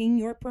asking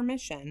your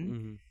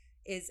permission,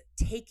 is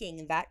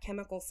taking that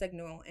chemical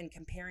signal and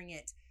comparing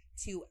it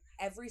to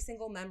every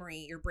single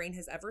memory your brain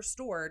has ever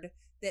stored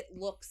that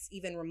looks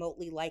even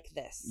remotely like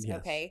this. Yes.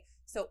 Okay.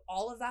 So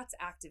all of that's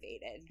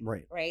activated.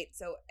 Right. Right.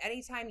 So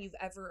anytime you've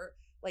ever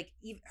like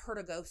heard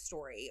a ghost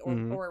story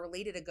or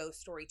related a ghost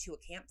story to a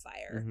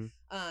campfire,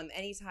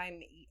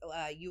 anytime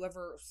you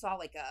ever saw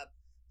like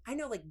I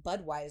know like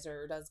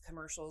Budweiser does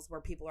commercials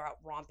where people are out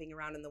romping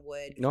around in the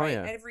wood. Oh, right?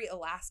 yeah. Every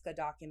Alaska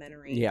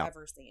documentary you've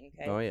ever seen.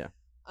 Okay. Oh, yeah.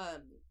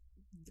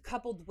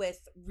 Coupled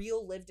with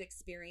real lived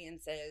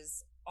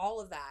experiences, all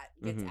of that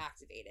gets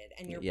activated,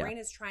 and your brain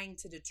is trying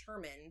to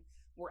determine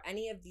were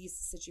any of these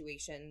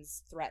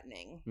situations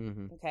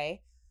threatening.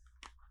 Okay.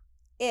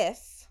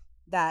 If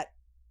that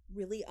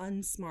really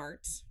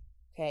unsmart,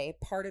 okay,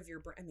 part of your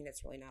brain, I mean,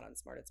 it's really not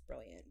unsmart, it's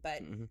brilliant,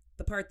 but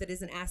the part that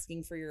isn't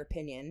asking for your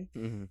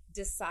opinion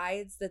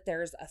decides that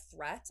there's a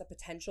threat, a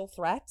potential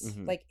threat.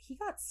 Like he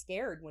got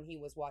scared when he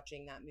was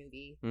watching that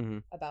movie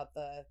about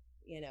the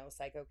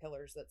psycho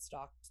killers that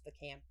stalked the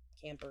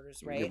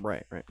campers, right?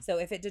 Right. So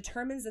if it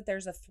determines that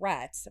there's a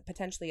threat,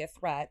 potentially a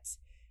threat,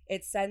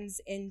 it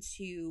sends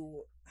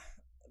into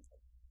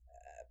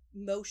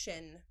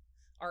motion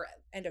our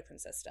endocrine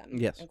system.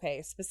 Yes.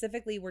 Okay.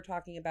 Specifically, we're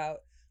talking about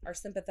our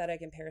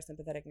sympathetic and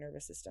parasympathetic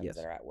nervous systems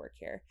that are at work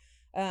here.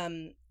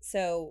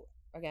 So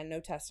again, no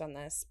test on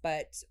this,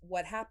 but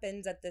what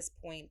happens at this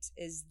point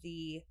is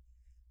the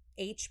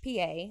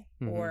HPA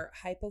or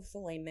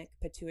hypothalamic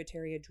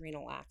pituitary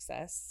adrenal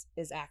axis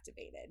is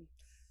activated.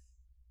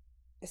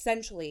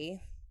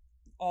 Essentially,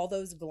 all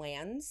those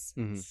glands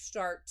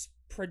start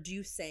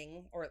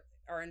producing or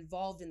are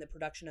involved in the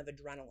production of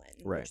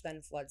adrenaline, which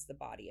then floods the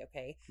body.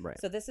 Okay. Right.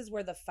 So this is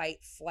where the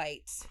fight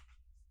flight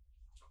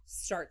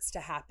starts to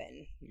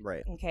happen.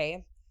 Right.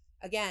 Okay.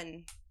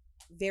 Again,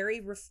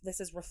 this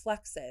is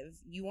reflexive.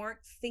 You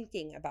aren't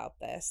thinking about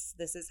this.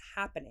 This is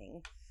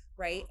happening.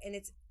 Right. And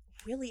it's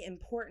really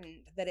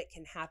important that it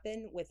can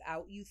happen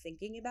without you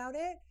thinking about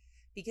it,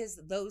 because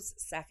those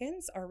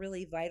seconds are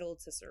really vital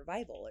to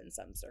survival in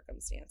some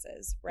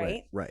circumstances,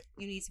 right? Right.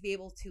 You need to be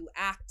able to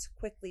act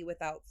quickly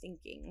without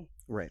thinking.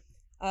 Right.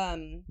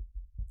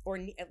 Or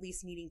at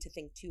least needing to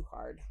think too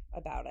hard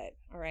about it.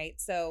 All right.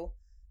 So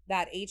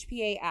that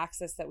HPA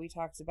axis that we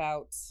talked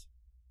about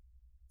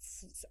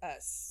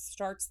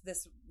starts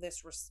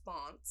this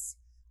response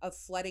of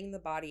flooding the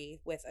body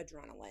with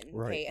adrenaline.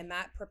 Right. Okay. And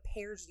that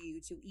prepares you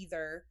to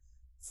either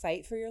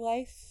fight for your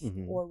life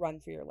or run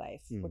for your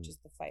life, which is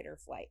the fight or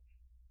flight.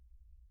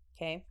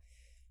 Okay.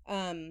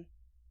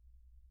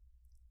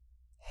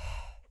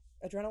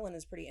 Adrenaline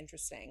is pretty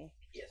interesting.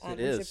 Yes,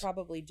 we should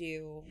probably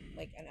do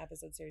like an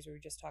episode series where we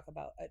just talk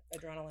about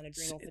adrenaline,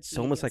 adrenal fatigue. It's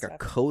almost like a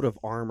coat of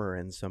armor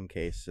in some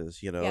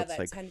cases, Yeah, it's that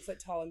like 10-foot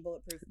tall and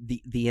bulletproof.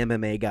 The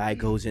MMA guy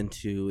goes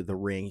into the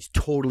ring. He's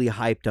totally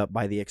hyped up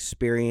by the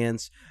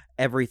experience,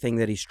 everything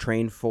that he's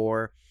trained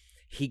for.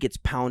 He gets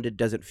pounded,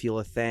 doesn't feel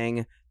a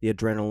thing. The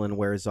adrenaline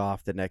wears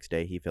off. The next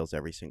day, he feels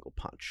every single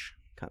punch,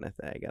 kind of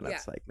thing. And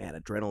it's like, man,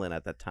 adrenaline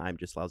at that time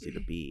just allows you to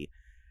be,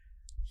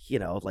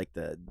 like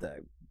the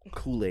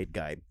Kool-Aid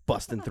guy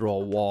busting through a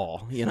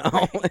wall,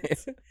 Like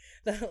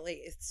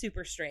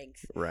super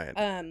strength. Right.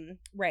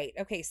 Right.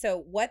 Okay. So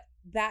what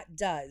that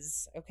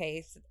does,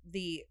 okay,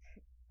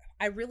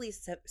 I really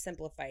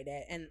simplified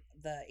it and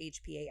the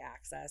HPA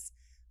axis.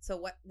 So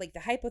what, like the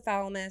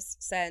hypothalamus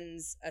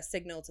sends a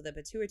signal to the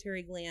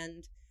pituitary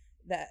gland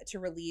to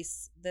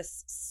release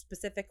this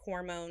specific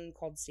hormone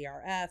called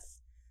CRF,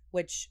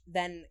 which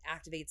then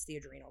activates the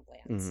adrenal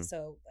glands.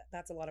 So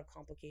that's a lot of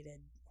complicated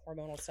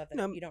hormonal stuff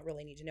that you don't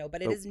really need to know,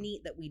 but it is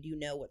neat that we do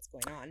know what's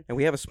going on. And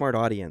we have a smart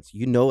audience.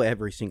 You know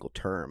every single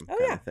term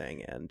kind of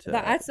thing. And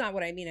that's not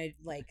what I mean.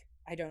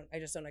 I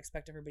just don't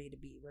expect everybody to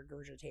be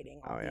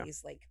regurgitating all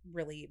these like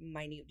really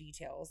minute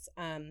details.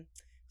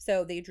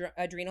 So the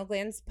adrenal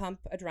glands pump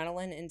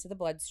adrenaline into the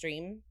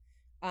bloodstream,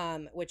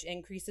 which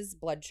increases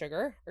blood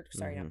sugar, or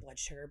sorry, not blood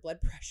sugar,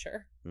 blood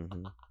pressure.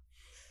 Blood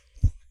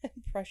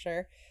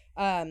pressure.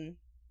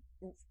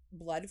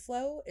 Blood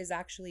flow is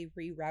actually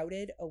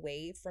rerouted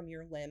away from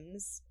your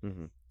limbs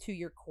to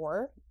your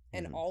core,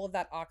 and all of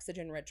that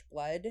oxygen-rich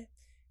blood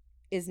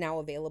is now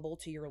available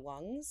to your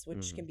lungs,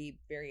 which can be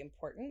very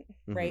important,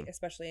 right?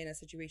 Especially in a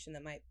situation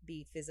that might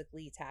be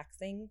physically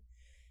taxing.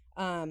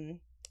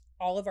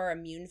 All of our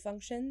immune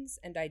functions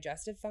and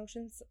digestive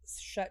functions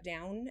shut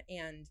down,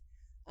 and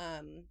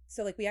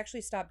so like we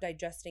actually stop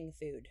digesting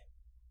food.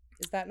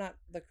 Is that not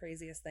the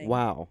craziest thing?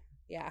 Wow.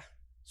 Yeah.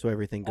 So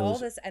everything goes... all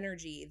this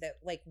energy that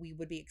like we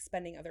would be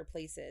expending other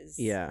places,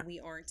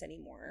 we aren't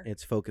anymore.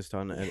 It's focused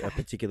on a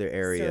particular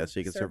area so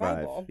you can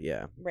survive.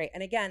 Yeah. Right.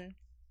 And again,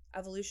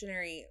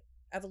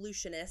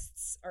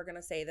 evolutionists are going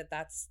to say that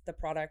that's the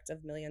product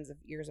of millions of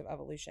years of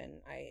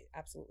evolution. I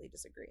absolutely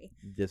disagree.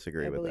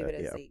 I believe it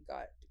is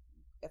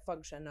a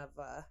function of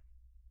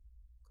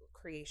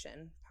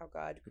creation, how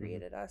God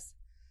created us.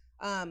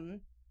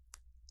 And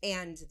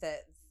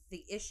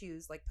the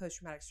issues like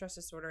post-traumatic stress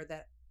disorder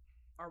that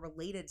are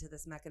related to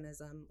this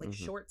mechanism, like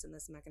shorts in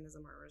this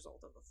mechanism, are a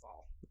result of the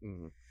fall.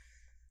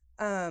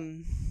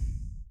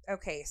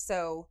 Okay,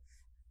 so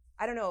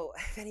I don't know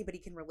if anybody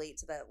can relate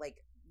to that,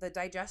 like the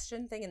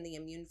digestion thing and the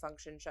immune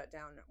function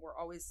shutdown were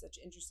always such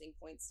interesting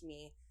points to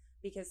me,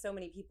 because so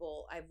many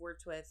people I've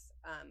worked with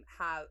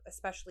have,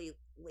 especially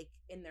like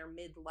in their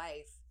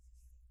midlife,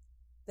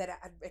 that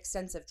had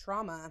extensive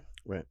trauma,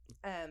 Right.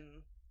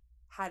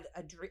 had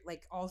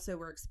like also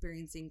were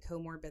experiencing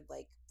comorbid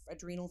like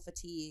adrenal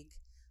fatigue,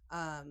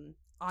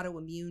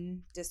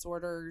 autoimmune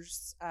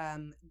disorders,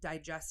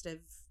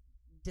 digestive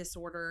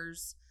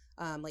disorders,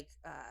 like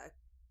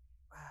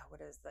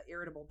what is the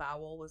irritable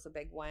bowel was a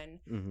big one.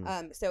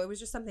 So it was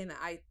just something that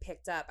I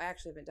picked up. I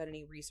actually haven't done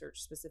any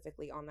research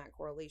specifically on that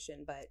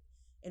correlation, but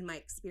in my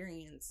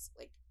experience,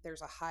 like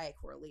there's a high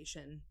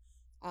correlation,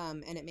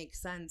 and it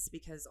makes sense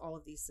because all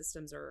of these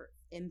systems are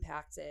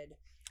impacted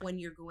when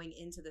you're going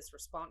into this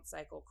response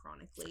cycle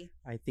chronically.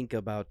 I think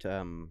about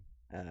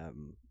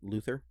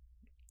Luther,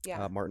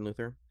 Martin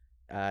Luther.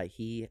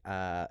 He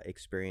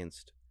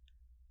experienced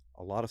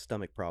a lot of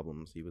stomach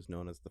problems. He was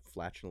known as the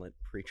flatulent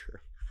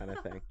preacher kind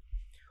of thing.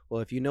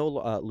 Well, if you know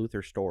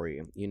Luther's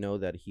story, you know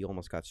that he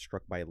almost got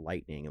struck by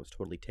lightning. It was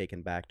totally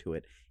taken back to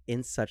it.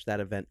 In such, that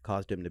event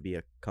caused him to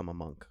become a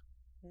monk.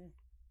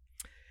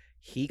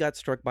 He got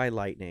struck by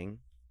lightning.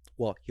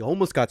 Well, he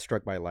almost got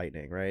struck by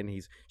lightning, right? And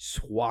he's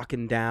just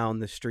walking down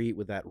the street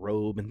with that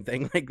robe and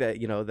thing like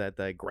that, that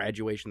the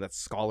graduation, that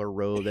scholar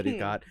robe that he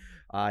got.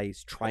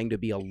 He's trying to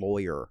be a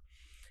lawyer.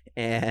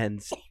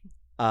 And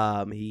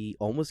he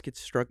almost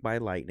gets struck by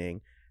lightning.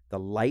 The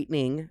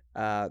lightning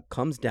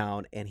comes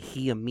down, and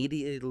he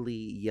immediately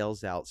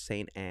yells out,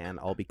 "Saint Anne,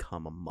 I'll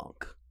become a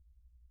monk."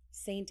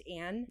 Saint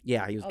Anne?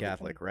 Yeah, he was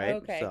Catholic, right?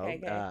 Okay, so,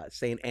 okay.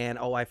 Saint Anne,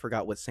 I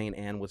forgot what Saint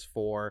Anne was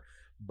for,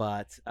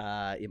 but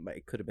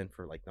it could have been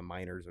for like the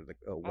miners or the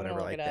whatever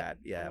like that.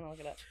 Yeah. I'm gonna look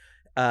it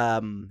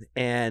up.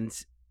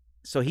 And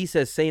so he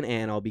says, "Saint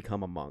Anne, I'll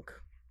become a monk."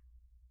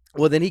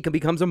 Well, then he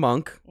becomes a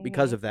monk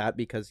because of that,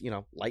 because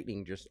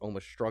lightning just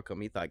almost struck him.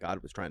 He thought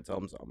God was trying to tell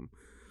him something.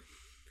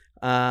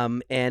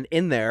 And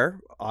in there,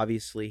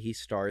 obviously, he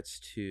starts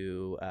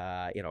to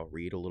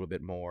read a little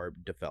bit more,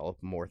 develop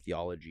more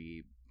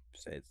theology.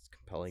 So it's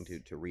compelling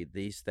to read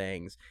these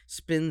things.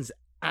 Spends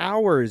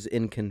hours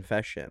in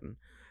confession.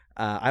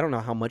 I don't know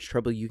how much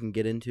trouble you can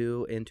get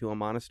into a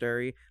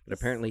monastery, but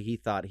apparently he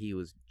thought he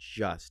was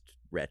just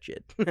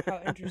wretched.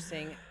 How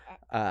interesting.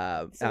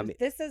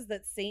 This says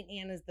that Saint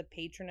Anne is the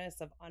patroness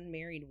of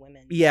unmarried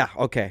women. Yeah,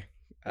 okay.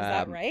 Is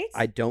that right?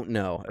 I don't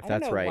know if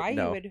that's right. I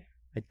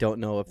don't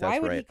know if that's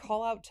right. Why would he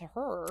call out to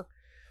her?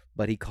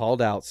 But he called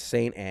out,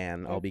 "Saint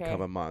Anne, I'll become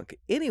a monk."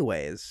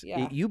 Anyways,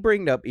 you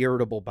bring up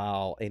irritable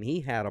bowel, and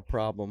he had a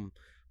problem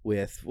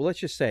with, well, let's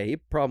just say, he had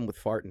a problem with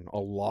farting a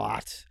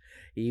lot.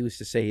 He used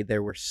to say they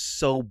were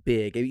so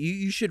big.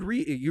 You should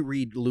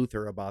read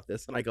Luther about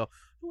this. And I go, I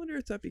wonder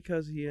if that's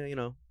because he,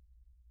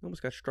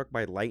 almost got struck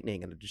by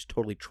lightning and it just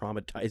totally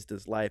traumatized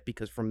his life.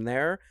 Because from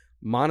there,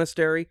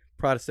 monastery,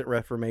 Protestant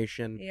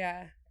Reformation.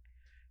 Yeah.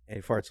 And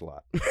he farts a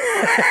lot.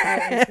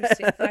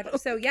 Interesting.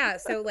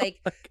 So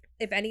like,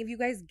 if any of you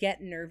guys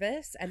get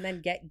nervous and then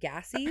get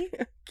gassy.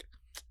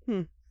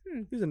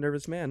 He's a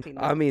nervous man.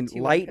 I mean,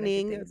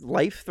 lightning,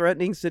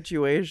 life-threatening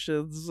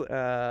situations.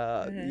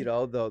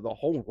 The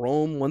whole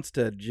Rome wants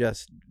to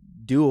just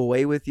do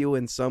away with you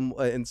in some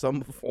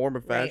form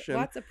or fashion.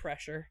 Right.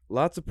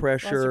 Lots of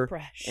pressure.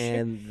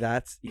 And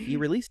he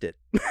released it.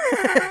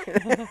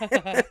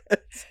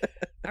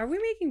 Are we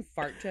making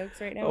fart jokes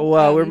right now?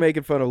 Well, we're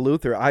making fun of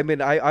Luther. I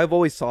mean, I've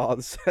always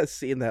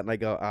seen that, and I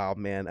go, oh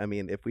man. I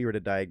mean, if we were to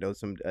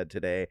diagnose him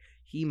today,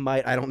 he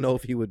might. I don't know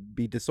if he would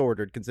be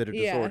considered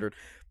disordered,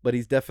 but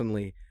he's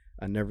definitely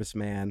a nervous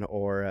man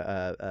or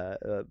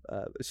a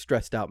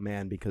stressed out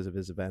man because of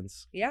his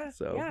events. Yeah.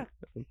 So yeah.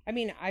 I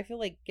mean, I feel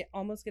like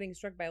almost getting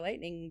struck by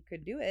lightning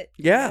could do it.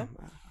 Yeah.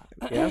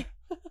 Yeah.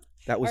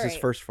 That was his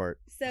first fart.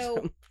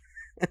 So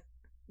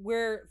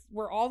we're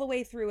all the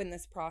way through in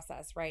this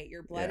process, right?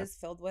 Your blood is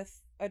filled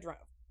with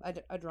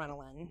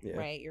adrenaline,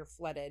 right? You're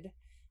flooded.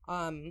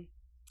 And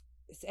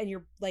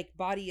your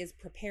body is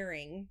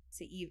preparing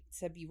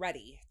to be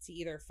ready to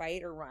either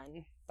fight or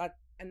run.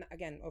 And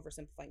again,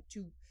 oversimplifying,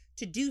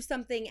 to do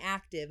something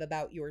active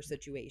about your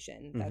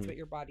situation. That's what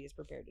your body is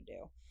prepared to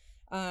do.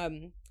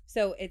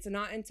 So it's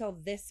not until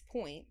this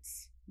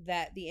point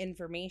that the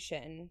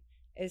information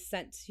is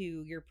sent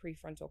to your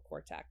prefrontal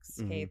cortex.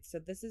 Okay. So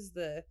this is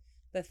the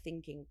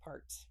thinking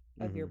part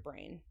of your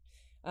brain.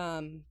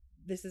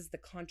 This is the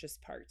conscious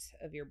part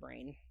of your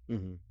brain.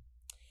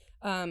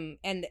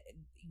 And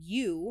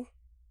you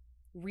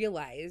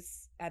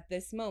realize at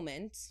this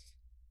moment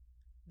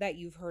that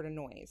you've heard a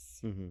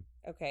noise.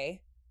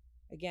 Okay.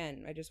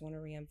 Again, I just want to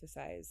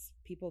reemphasize,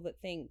 people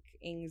that think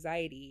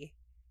anxiety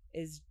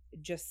is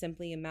just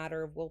simply a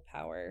matter of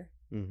willpower,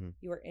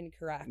 you are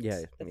incorrect.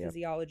 The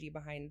physiology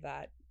behind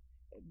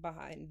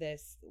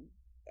this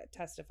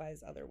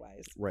testifies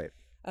otherwise. Right.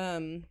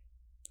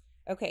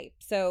 Okay,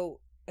 so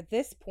at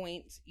this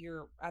point,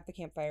 you're at the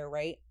campfire,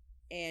 right?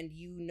 And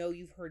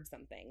you've heard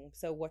something.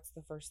 So what's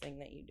the first thing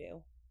that you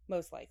do?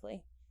 Most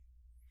likely.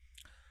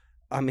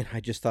 I mean, I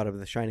just thought of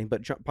The Shining,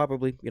 but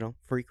probably,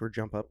 freak or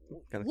jump up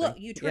kind of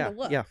thing. You turn to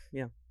look. Yeah.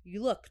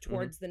 You look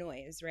towards the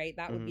noise, right?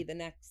 That would be the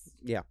next.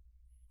 Yeah.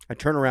 I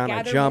turn around, I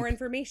gather jump. more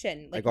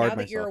information. Like, guard now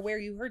that you're myself. aware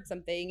you heard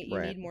something, you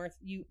Right. need more.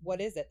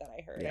 What is it that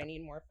I heard? Yeah. I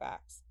need more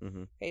facts.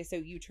 Mm-hmm. Okay, so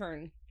you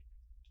turn.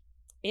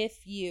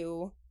 If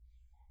you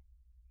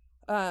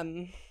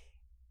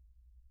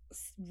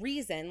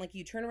reason, like,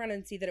 you turn around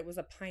and see that it was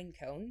a pine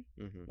cone,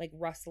 like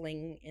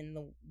rustling in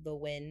the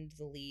wind,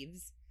 the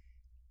leaves.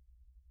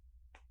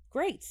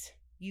 Great.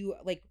 You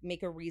like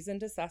make a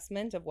reasoned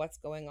assessment of what's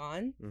going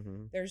on.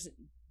 There's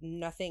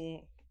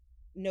nothing,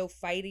 no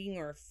fighting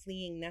or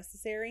fleeing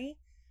necessary,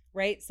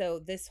 right? So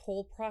this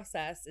whole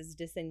process is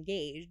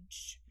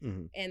disengaged,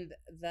 and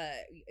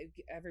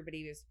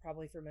everybody is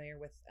probably familiar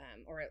with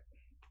or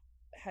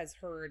has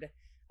heard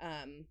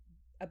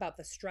about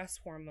the stress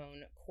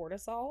hormone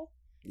cortisol.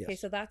 Yes. Okay,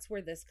 so that's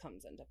where this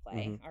comes into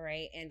play. All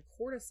right, and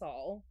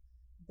cortisol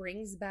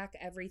brings back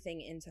everything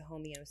into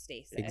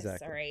homeostasis.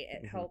 Exactly. All right,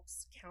 it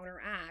helps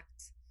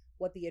counteract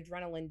what the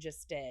adrenaline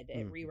just did.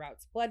 It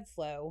reroutes blood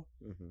flow.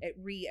 It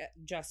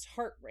readjusts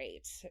heart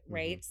rate,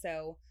 right?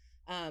 So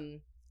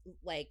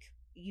like,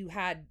 you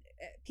had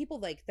people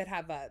like that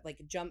have like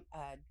jump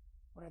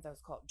what are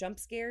those called, jump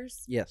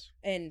scares? Yes.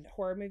 In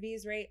horror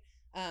movies, right?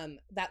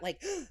 That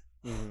like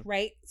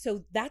right?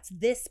 So that's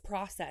this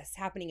process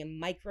happening in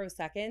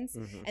microseconds.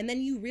 And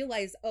then you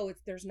realize,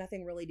 there's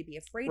nothing really to be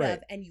afraid of,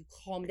 and you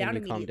calm down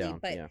immediately.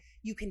 But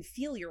you can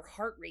feel your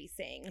heart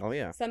racing. Oh,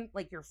 yeah. Some,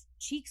 like, your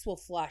cheeks will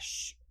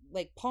flush,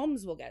 like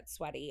palms will get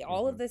sweaty.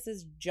 All of this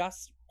is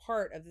just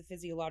part of the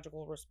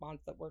physiological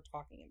response that we're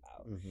talking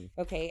about.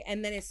 Okay.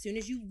 And then as soon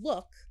as you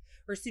look,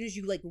 or as soon as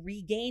you like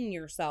regain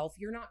yourself,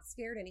 you're not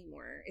scared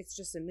anymore. It's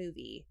just a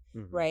movie,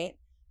 right?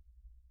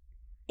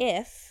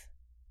 If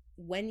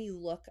when you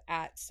look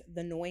at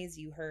the noise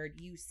you heard,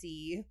 you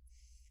see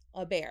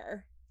a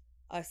bear,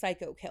 a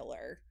psycho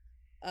killer,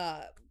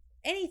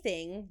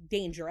 anything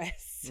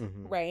dangerous,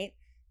 right?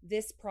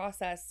 This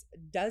process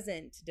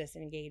doesn't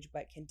disengage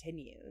but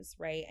continues,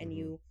 right? And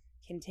you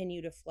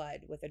continue to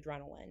flood with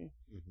adrenaline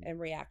and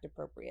react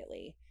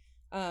appropriately.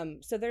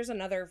 So there's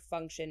another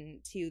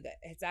function too that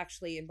it's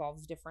actually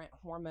involves different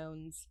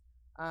hormones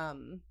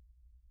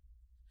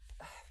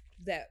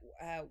that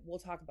we'll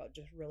talk about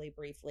just really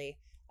briefly.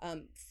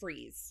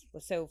 Freeze.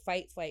 So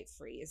fight, flight,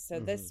 freeze. So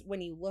this,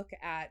 when you look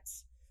at,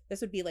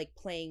 this would be like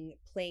playing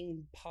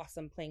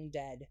possum, playing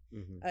dead,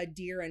 a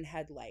deer in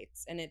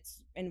headlights. And it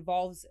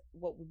involves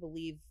what we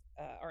believe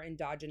are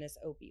endogenous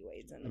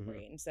opioids in the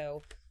brain.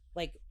 So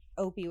like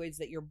opioids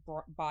that your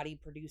body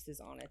produces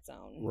on its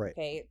own. Right.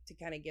 Okay. To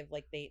kind of give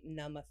like the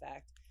numb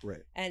effect.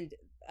 Right. And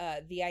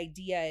the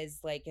idea is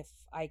like, if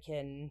I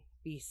can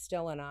be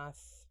still enough,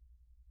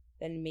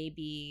 then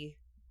maybe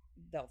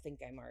they'll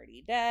think I'm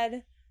already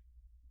dead.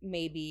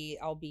 Maybe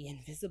I'll be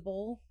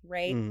invisible,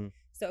 right?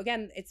 So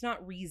again, it's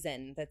not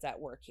reason that's at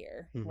work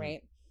here,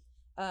 right?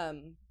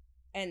 And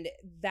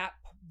that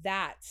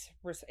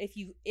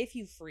if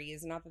you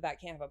freeze, not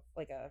that can't have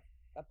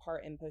a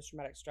part in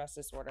post-traumatic stress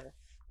disorder,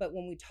 but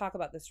when we talk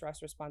about the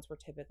stress response, we're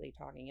typically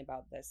talking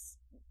about this,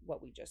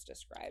 what we just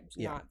described,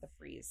 not the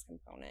freeze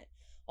component.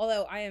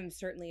 Although I am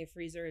certainly a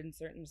freezer in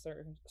certain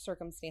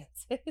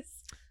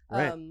circumstances,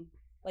 right.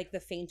 Like the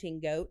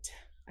fainting goat.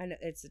 I know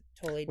it's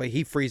totally. Wait,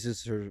 he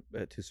freezes to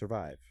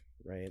survive,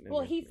 right?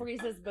 Well, he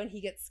freezes when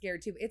he gets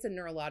scared too. It's a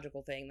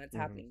neurological thing that's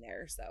happening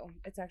there, so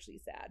it's actually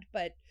sad.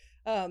 But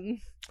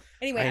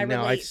anyway,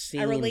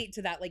 I relate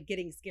to that, like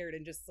getting scared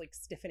and just like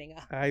stiffening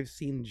up. I've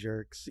seen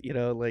jerks,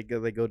 like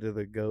they go to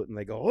the goat and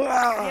they go,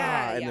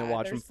 ah, and then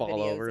watch him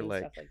fall over,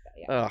 like, stuff like that.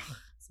 Yeah,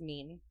 it's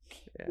mean.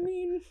 Yeah.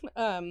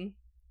 Mean.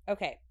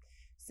 Okay,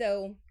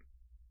 so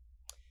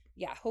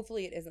yeah,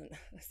 hopefully it isn't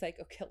a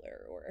psycho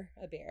killer or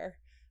a bear.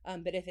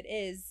 But if it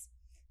is,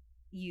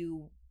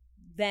 you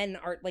then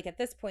are like, at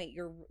this point,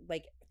 you're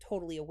like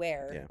totally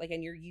aware, like,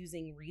 and you're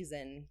using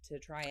reason to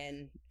try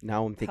and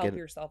help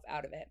yourself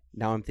out of it.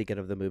 Now I'm thinking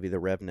of the movie The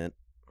Revenant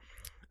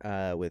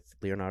with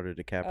Leonardo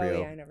DiCaprio.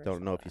 Oh, yeah, I never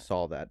don't know if you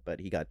saw that, but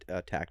he got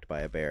attacked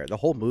by a bear. The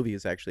whole movie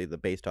is actually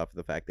based off of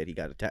the fact that he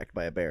got attacked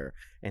by a bear,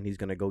 and he's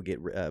going to go get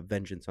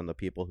vengeance on the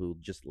people who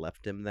just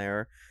left him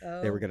there.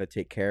 They were going to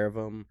take care of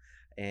him.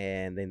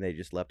 And then they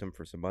just left him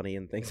for some money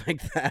and things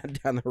like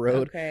that down the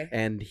road. Okay.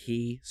 And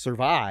he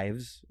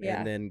survives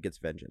and then gets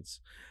vengeance.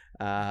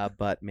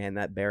 But man,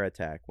 that bear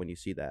attack, when you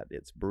see that,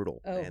 it's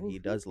brutal. And he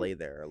does lay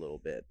there a little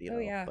bit,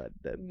 but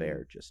the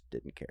bear just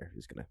didn't care.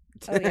 He's going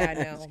to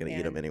he's going to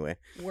eat him anyway.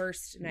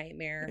 Worst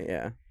nightmare.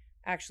 Yeah.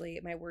 Actually,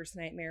 my worst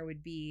nightmare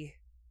would be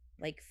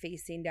like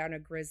facing down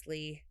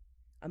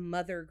a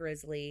mother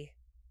grizzly,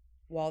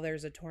 while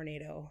there's a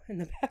tornado in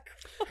the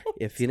background.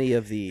 If any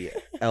of the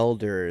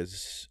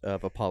elders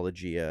of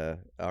Apologia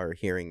are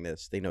hearing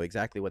this, they know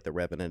exactly what the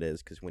Revenant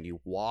is, because when you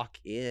walk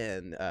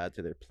in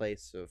to their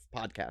place of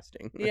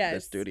podcasting, the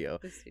studio,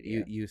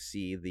 you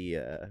see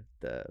the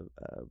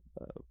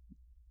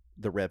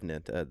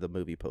Revenant, the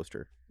movie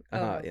poster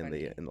in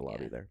the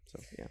lobby there. So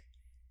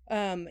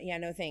yeah. Yeah,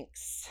 no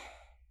thanks.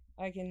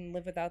 I can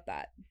live without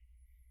that.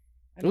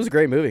 It was a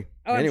great movie.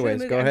 Oh,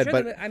 Anyways, go ahead.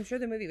 I'm sure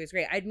the movie was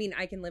great. I mean,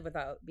 I can live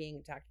without being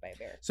attacked by a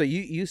bear. So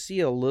you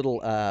see a little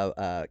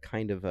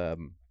kind of a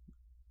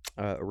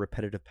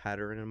repetitive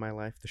pattern in my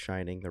life, The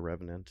Shining, The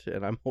Revenant,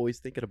 and I'm always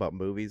thinking about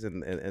movies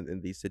and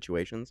in these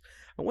situations.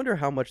 I wonder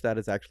how much that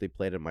has actually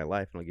played in my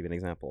life. And I'll give you an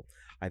example.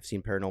 I've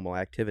seen Paranormal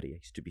Activity. I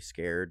used to be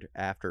scared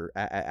after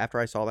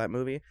I saw that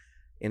movie.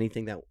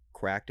 Anything that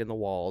cracked in the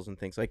walls and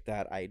things like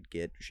that, I'd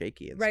get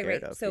shaky and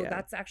scared of. So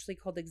that's actually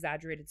called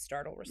exaggerated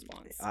startle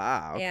response.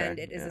 Okay. And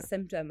it is a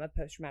symptom of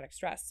post-traumatic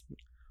stress.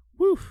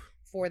 Woo.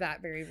 For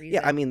that very reason.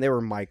 Yeah, I mean, they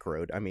were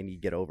microed. I mean, you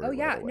get over it. Oh,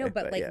 yeah. Right away, No,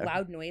 but like yeah.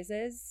 loud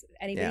noises,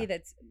 anybody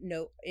that's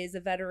is a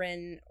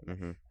veteran,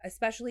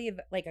 especially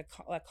like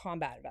a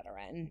combat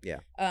veteran. Yeah.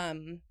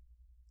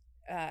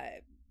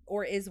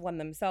 Or is one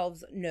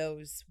themselves,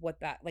 knows what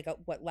that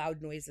what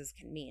loud noises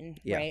can mean,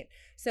 Yeah. right?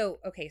 So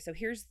okay, so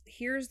here's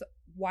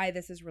why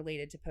this is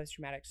related to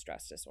post-traumatic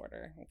stress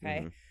disorder.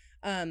 Okay.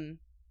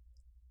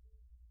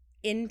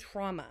 In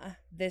trauma,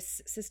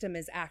 this system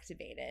is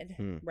activated,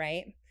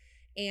 right?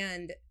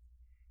 And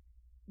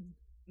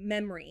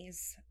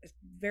memories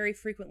very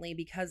frequently,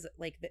 because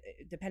like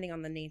depending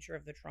on the nature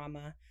of the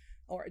trauma,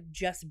 or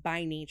just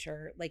by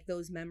nature, like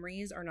those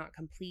memories are not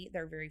complete,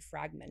 they're very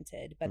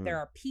fragmented, but there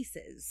are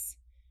pieces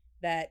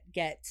that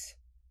get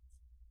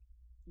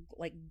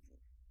like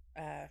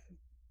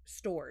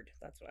stored.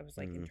 That's what I was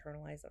like,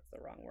 internalized, that's the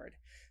wrong word.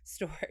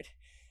 Stored.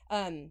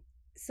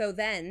 So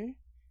then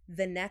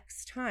the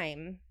next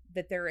time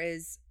that there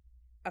is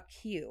a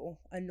cue,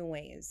 a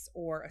noise,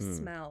 or a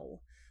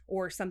smell,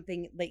 or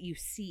something that you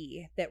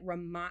see that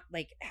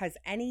has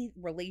any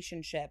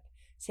relationship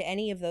to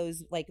any of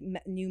those like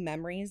new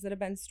memories that have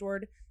been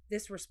stored,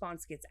 this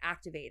response gets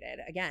activated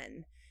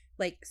again.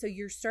 Like, so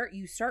you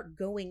start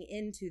going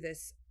into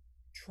this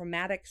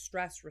traumatic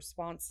stress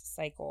response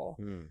cycle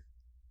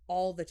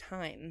all the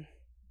time.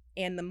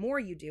 And the more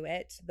you do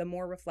it, the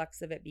more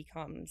reflexive it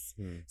becomes.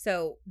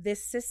 So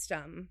this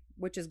system,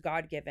 which is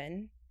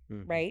God-given,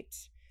 right?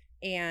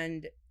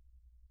 And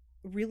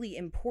really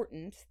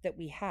important that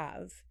we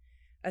have,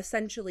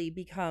 essentially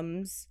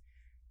becomes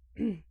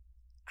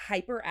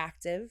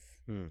hyperactive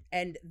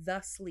and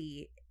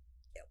thusly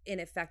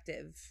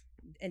ineffective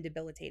and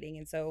debilitating.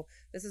 And so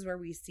this is where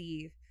we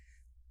see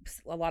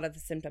a lot of the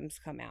symptoms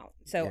come out.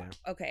 So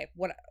okay,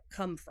 what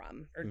come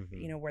from, or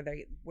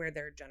where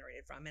they're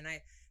generated from. And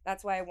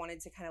that's why I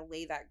wanted to kind of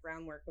lay that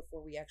groundwork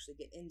before we actually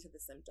get into the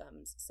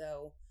symptoms,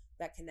 so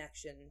that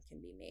connection can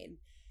be made.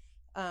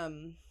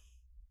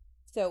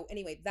 So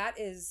anyway, that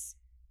is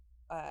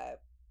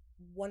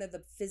one of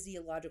the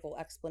physiological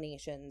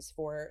explanations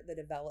for the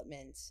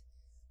development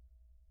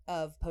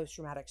of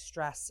post-traumatic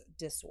stress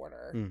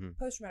disorder.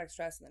 Post-traumatic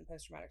stress and then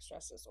post-traumatic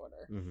stress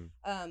disorder.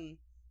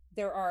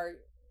 There are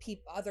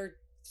other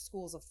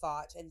schools of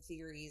thought and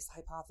theories,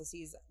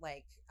 hypotheses,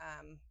 like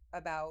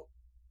about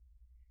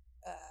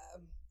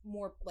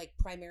more like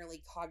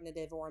primarily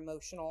cognitive or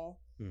emotional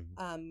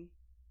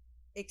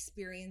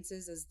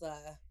experiences as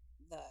the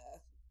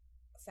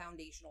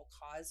foundational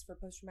cause for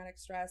post-traumatic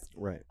stress.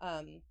 Right.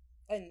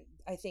 And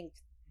I think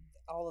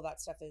all of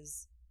that stuff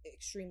is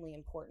extremely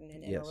important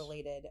and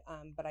interrelated.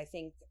 But I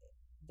think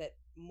that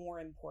more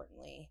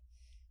importantly,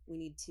 we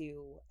need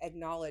to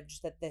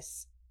acknowledge that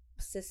this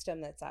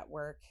system that's at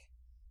work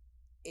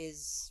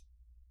is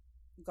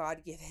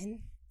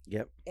God-given.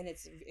 Yep. And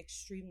it's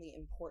extremely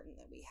important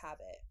that we have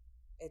it.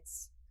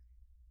 It's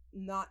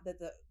not that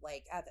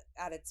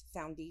at its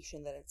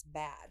foundation that it's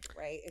bad,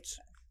 right? It's,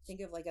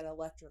 think of like an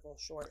electrical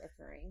short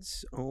occurring.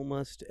 It's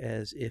almost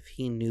as if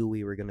he knew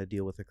we were going to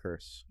deal with a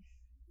curse.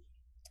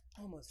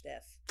 Almost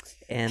if.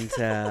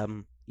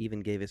 And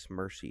even gave us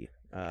mercy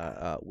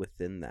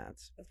within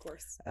that. Of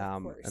course.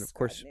 And of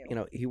course,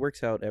 he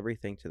works out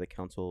everything to the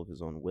counsel of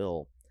his own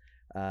will.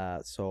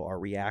 So our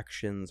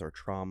reactions, our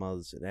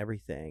traumas, and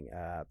everything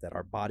that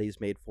our body's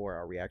made for,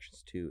 our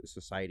reactions to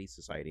society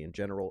in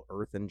general,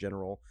 Earth in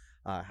general,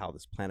 how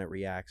this planet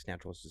reacts,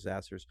 natural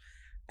disasters,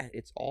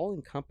 it's all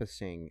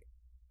encompassing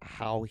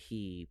how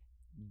he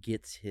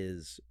gets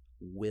his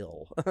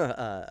will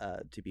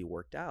to be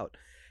worked out.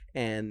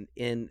 And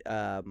in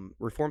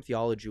Reformed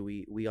theology,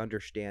 we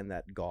understand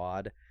that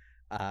God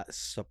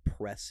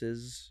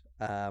suppresses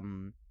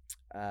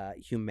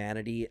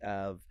humanity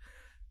of,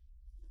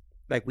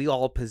 like, we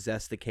all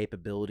possess the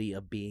capability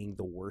of being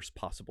the worst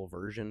possible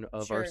version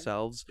of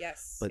ourselves.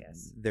 Yes. But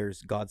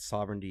there's God's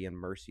sovereignty and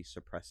mercy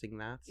suppressing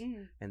that.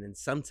 And then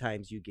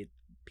sometimes you get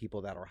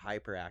people that are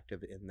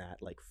hyperactive in that,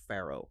 like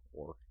Pharaoh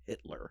or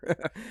Hitler,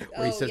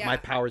 where he says, my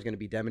power is going to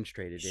be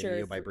demonstrated in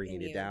you by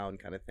bringing you down,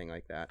 kind of thing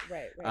like that.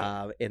 Right.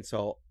 And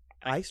so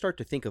I start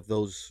to think of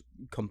those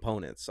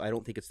components. I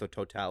don't think it's the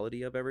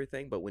totality of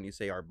everything, but when you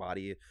say our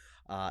body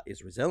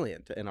is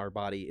resilient and our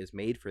body is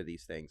made for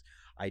these things,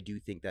 I do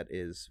think that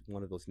is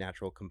one of those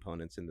natural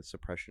components in the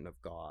suppression of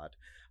God,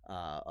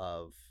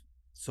 of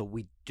so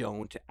we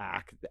don't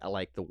act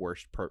like the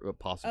worst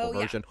possible Oh, yeah.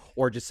 version,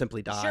 or just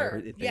simply die or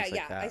Sure. things Yeah, like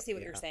yeah. that. I see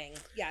what Yeah. you're saying.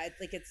 Yeah,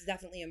 it's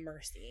definitely a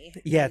mercy.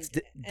 Yeah, it's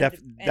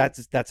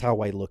And that's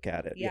how I look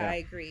at it. yeah, Yeah. I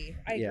agree.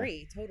 I Yeah.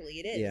 agree. Totally.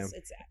 It Yeah. is.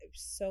 It's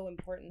so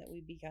important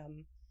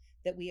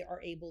that we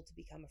are able to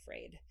become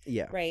afraid.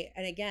 Yeah. Right.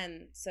 And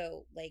again,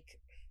 so like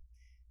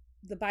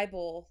the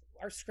Bible,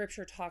 our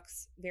scripture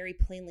talks very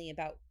plainly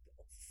about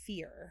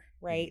fear,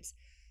 right?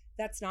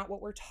 That's not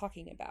what we're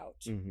talking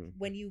about.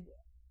 When you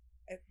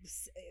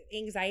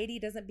anxiety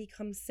doesn't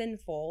become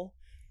sinful,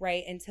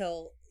 right,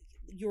 until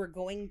you're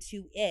going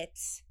to it.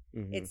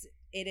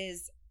 It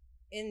is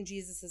in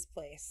Jesus's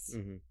place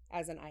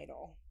as an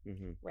idol,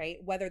 right?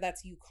 Whether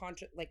that's you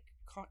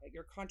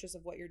you're conscious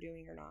of what you're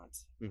doing or not,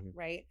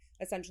 right?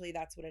 Essentially,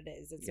 that's what it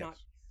is. It's not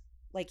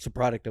like it's a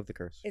product of the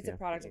curse. It's a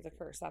product of the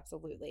curse,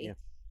 absolutely. Yeah.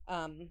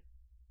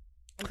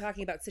 I'm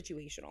talking about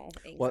situational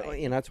anxiety. Well,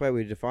 and that's why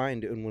we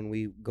defined, and when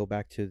we go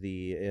back to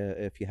the,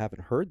 if you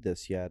haven't heard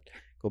this yet,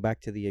 go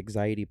back to the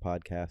anxiety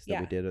podcast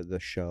that we did at the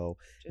show,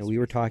 and we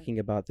were talking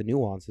about the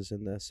nuances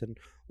in this and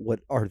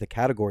what are the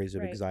categories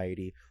of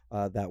anxiety.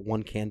 That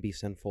one can be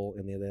sinful,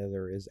 and the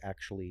other is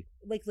actually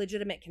like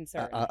legitimate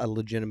concern, a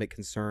legitimate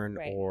concern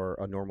or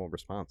a normal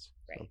response.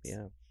 Right.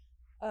 So,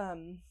 yeah.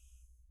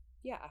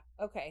 Yeah.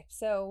 Okay.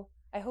 So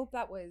I hope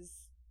that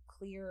was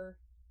clear.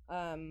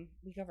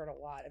 We covered a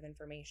lot of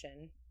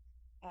information.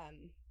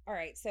 All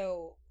right.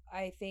 So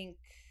I think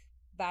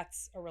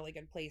that's a really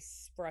good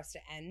place for us to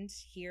end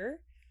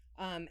here.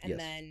 And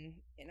then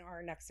in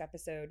our next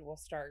episode, we'll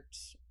start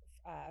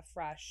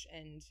fresh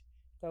and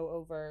go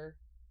over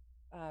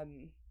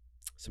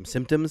some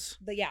symptoms.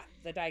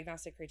 The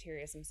diagnostic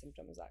criteria, some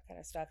symptoms, that kind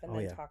of stuff, and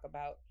then talk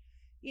about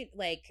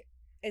like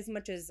as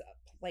much as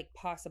like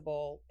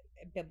possible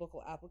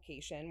biblical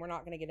application. We're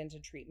not going to get into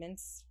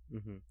treatments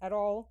at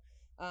all.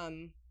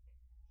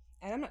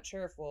 And I'm not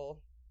sure if we'll,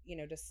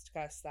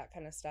 discuss that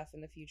kind of stuff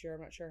in the future.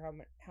 I'm not sure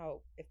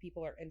how if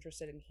people are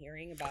interested in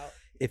hearing about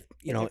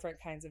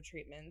different kinds of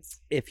treatments.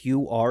 If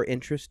you are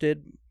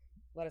interested,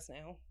 let us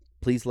know.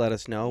 Please let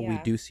us know. Yeah. We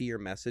do see your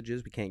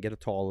messages. We can't get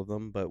to all of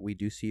them, but we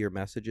do see your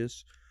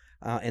messages.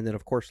 And then,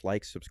 of course,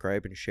 like,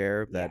 subscribe, and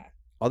share that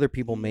other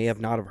people may have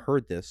not have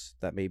heard this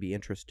that may be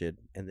interested,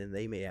 and then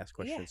they may ask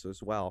questions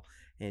as well.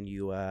 And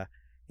you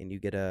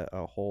get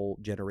a whole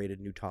generated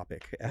new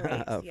topic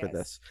for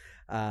this.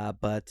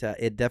 But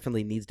it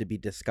definitely needs to be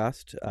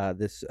discussed.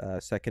 This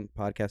second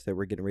podcast that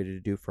we're getting ready to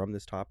do from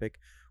this topic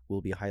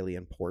will be highly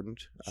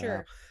important.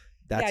 Sure.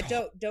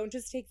 Don't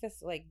just take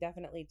this, like,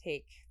 definitely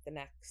take the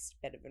next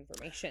bit of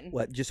information.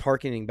 Just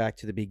hearkening back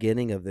to the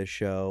beginning of this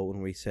show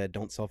when we said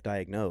don't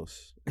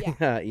self-diagnose,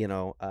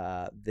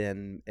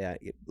 then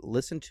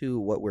listen to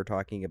what we're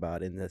talking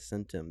about in the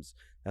symptoms.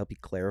 Help you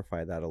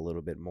clarify that a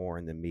little bit more,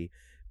 and then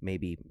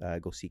maybe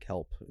go seek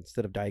help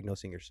instead of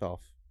diagnosing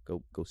yourself.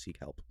 Go seek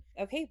help.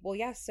 Okay, well,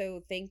 yeah.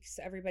 So thanks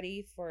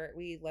everybody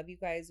we love you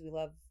guys. We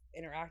love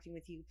interacting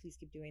with you. Please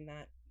keep doing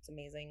that. It's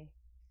amazing.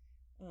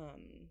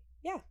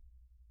 Yeah.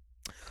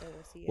 So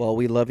we'll see you. Well,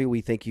 we love you.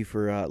 We thank you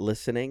for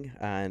listening,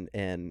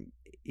 and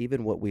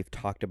even what we've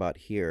talked about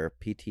here,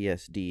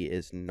 PTSD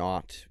is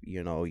not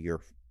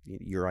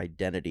your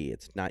identity.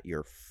 It's not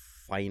your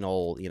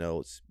final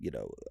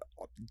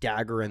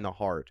dagger in the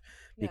heart,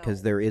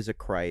 because there is a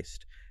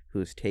Christ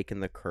who's taken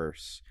the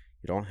curse.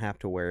 You don't have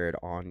to wear it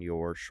on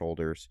your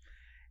shoulders,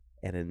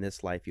 and in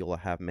this life you'll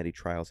have many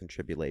trials and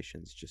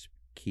tribulations. Just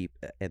keep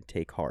and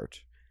take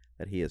heart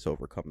that He has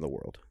overcome the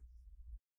world.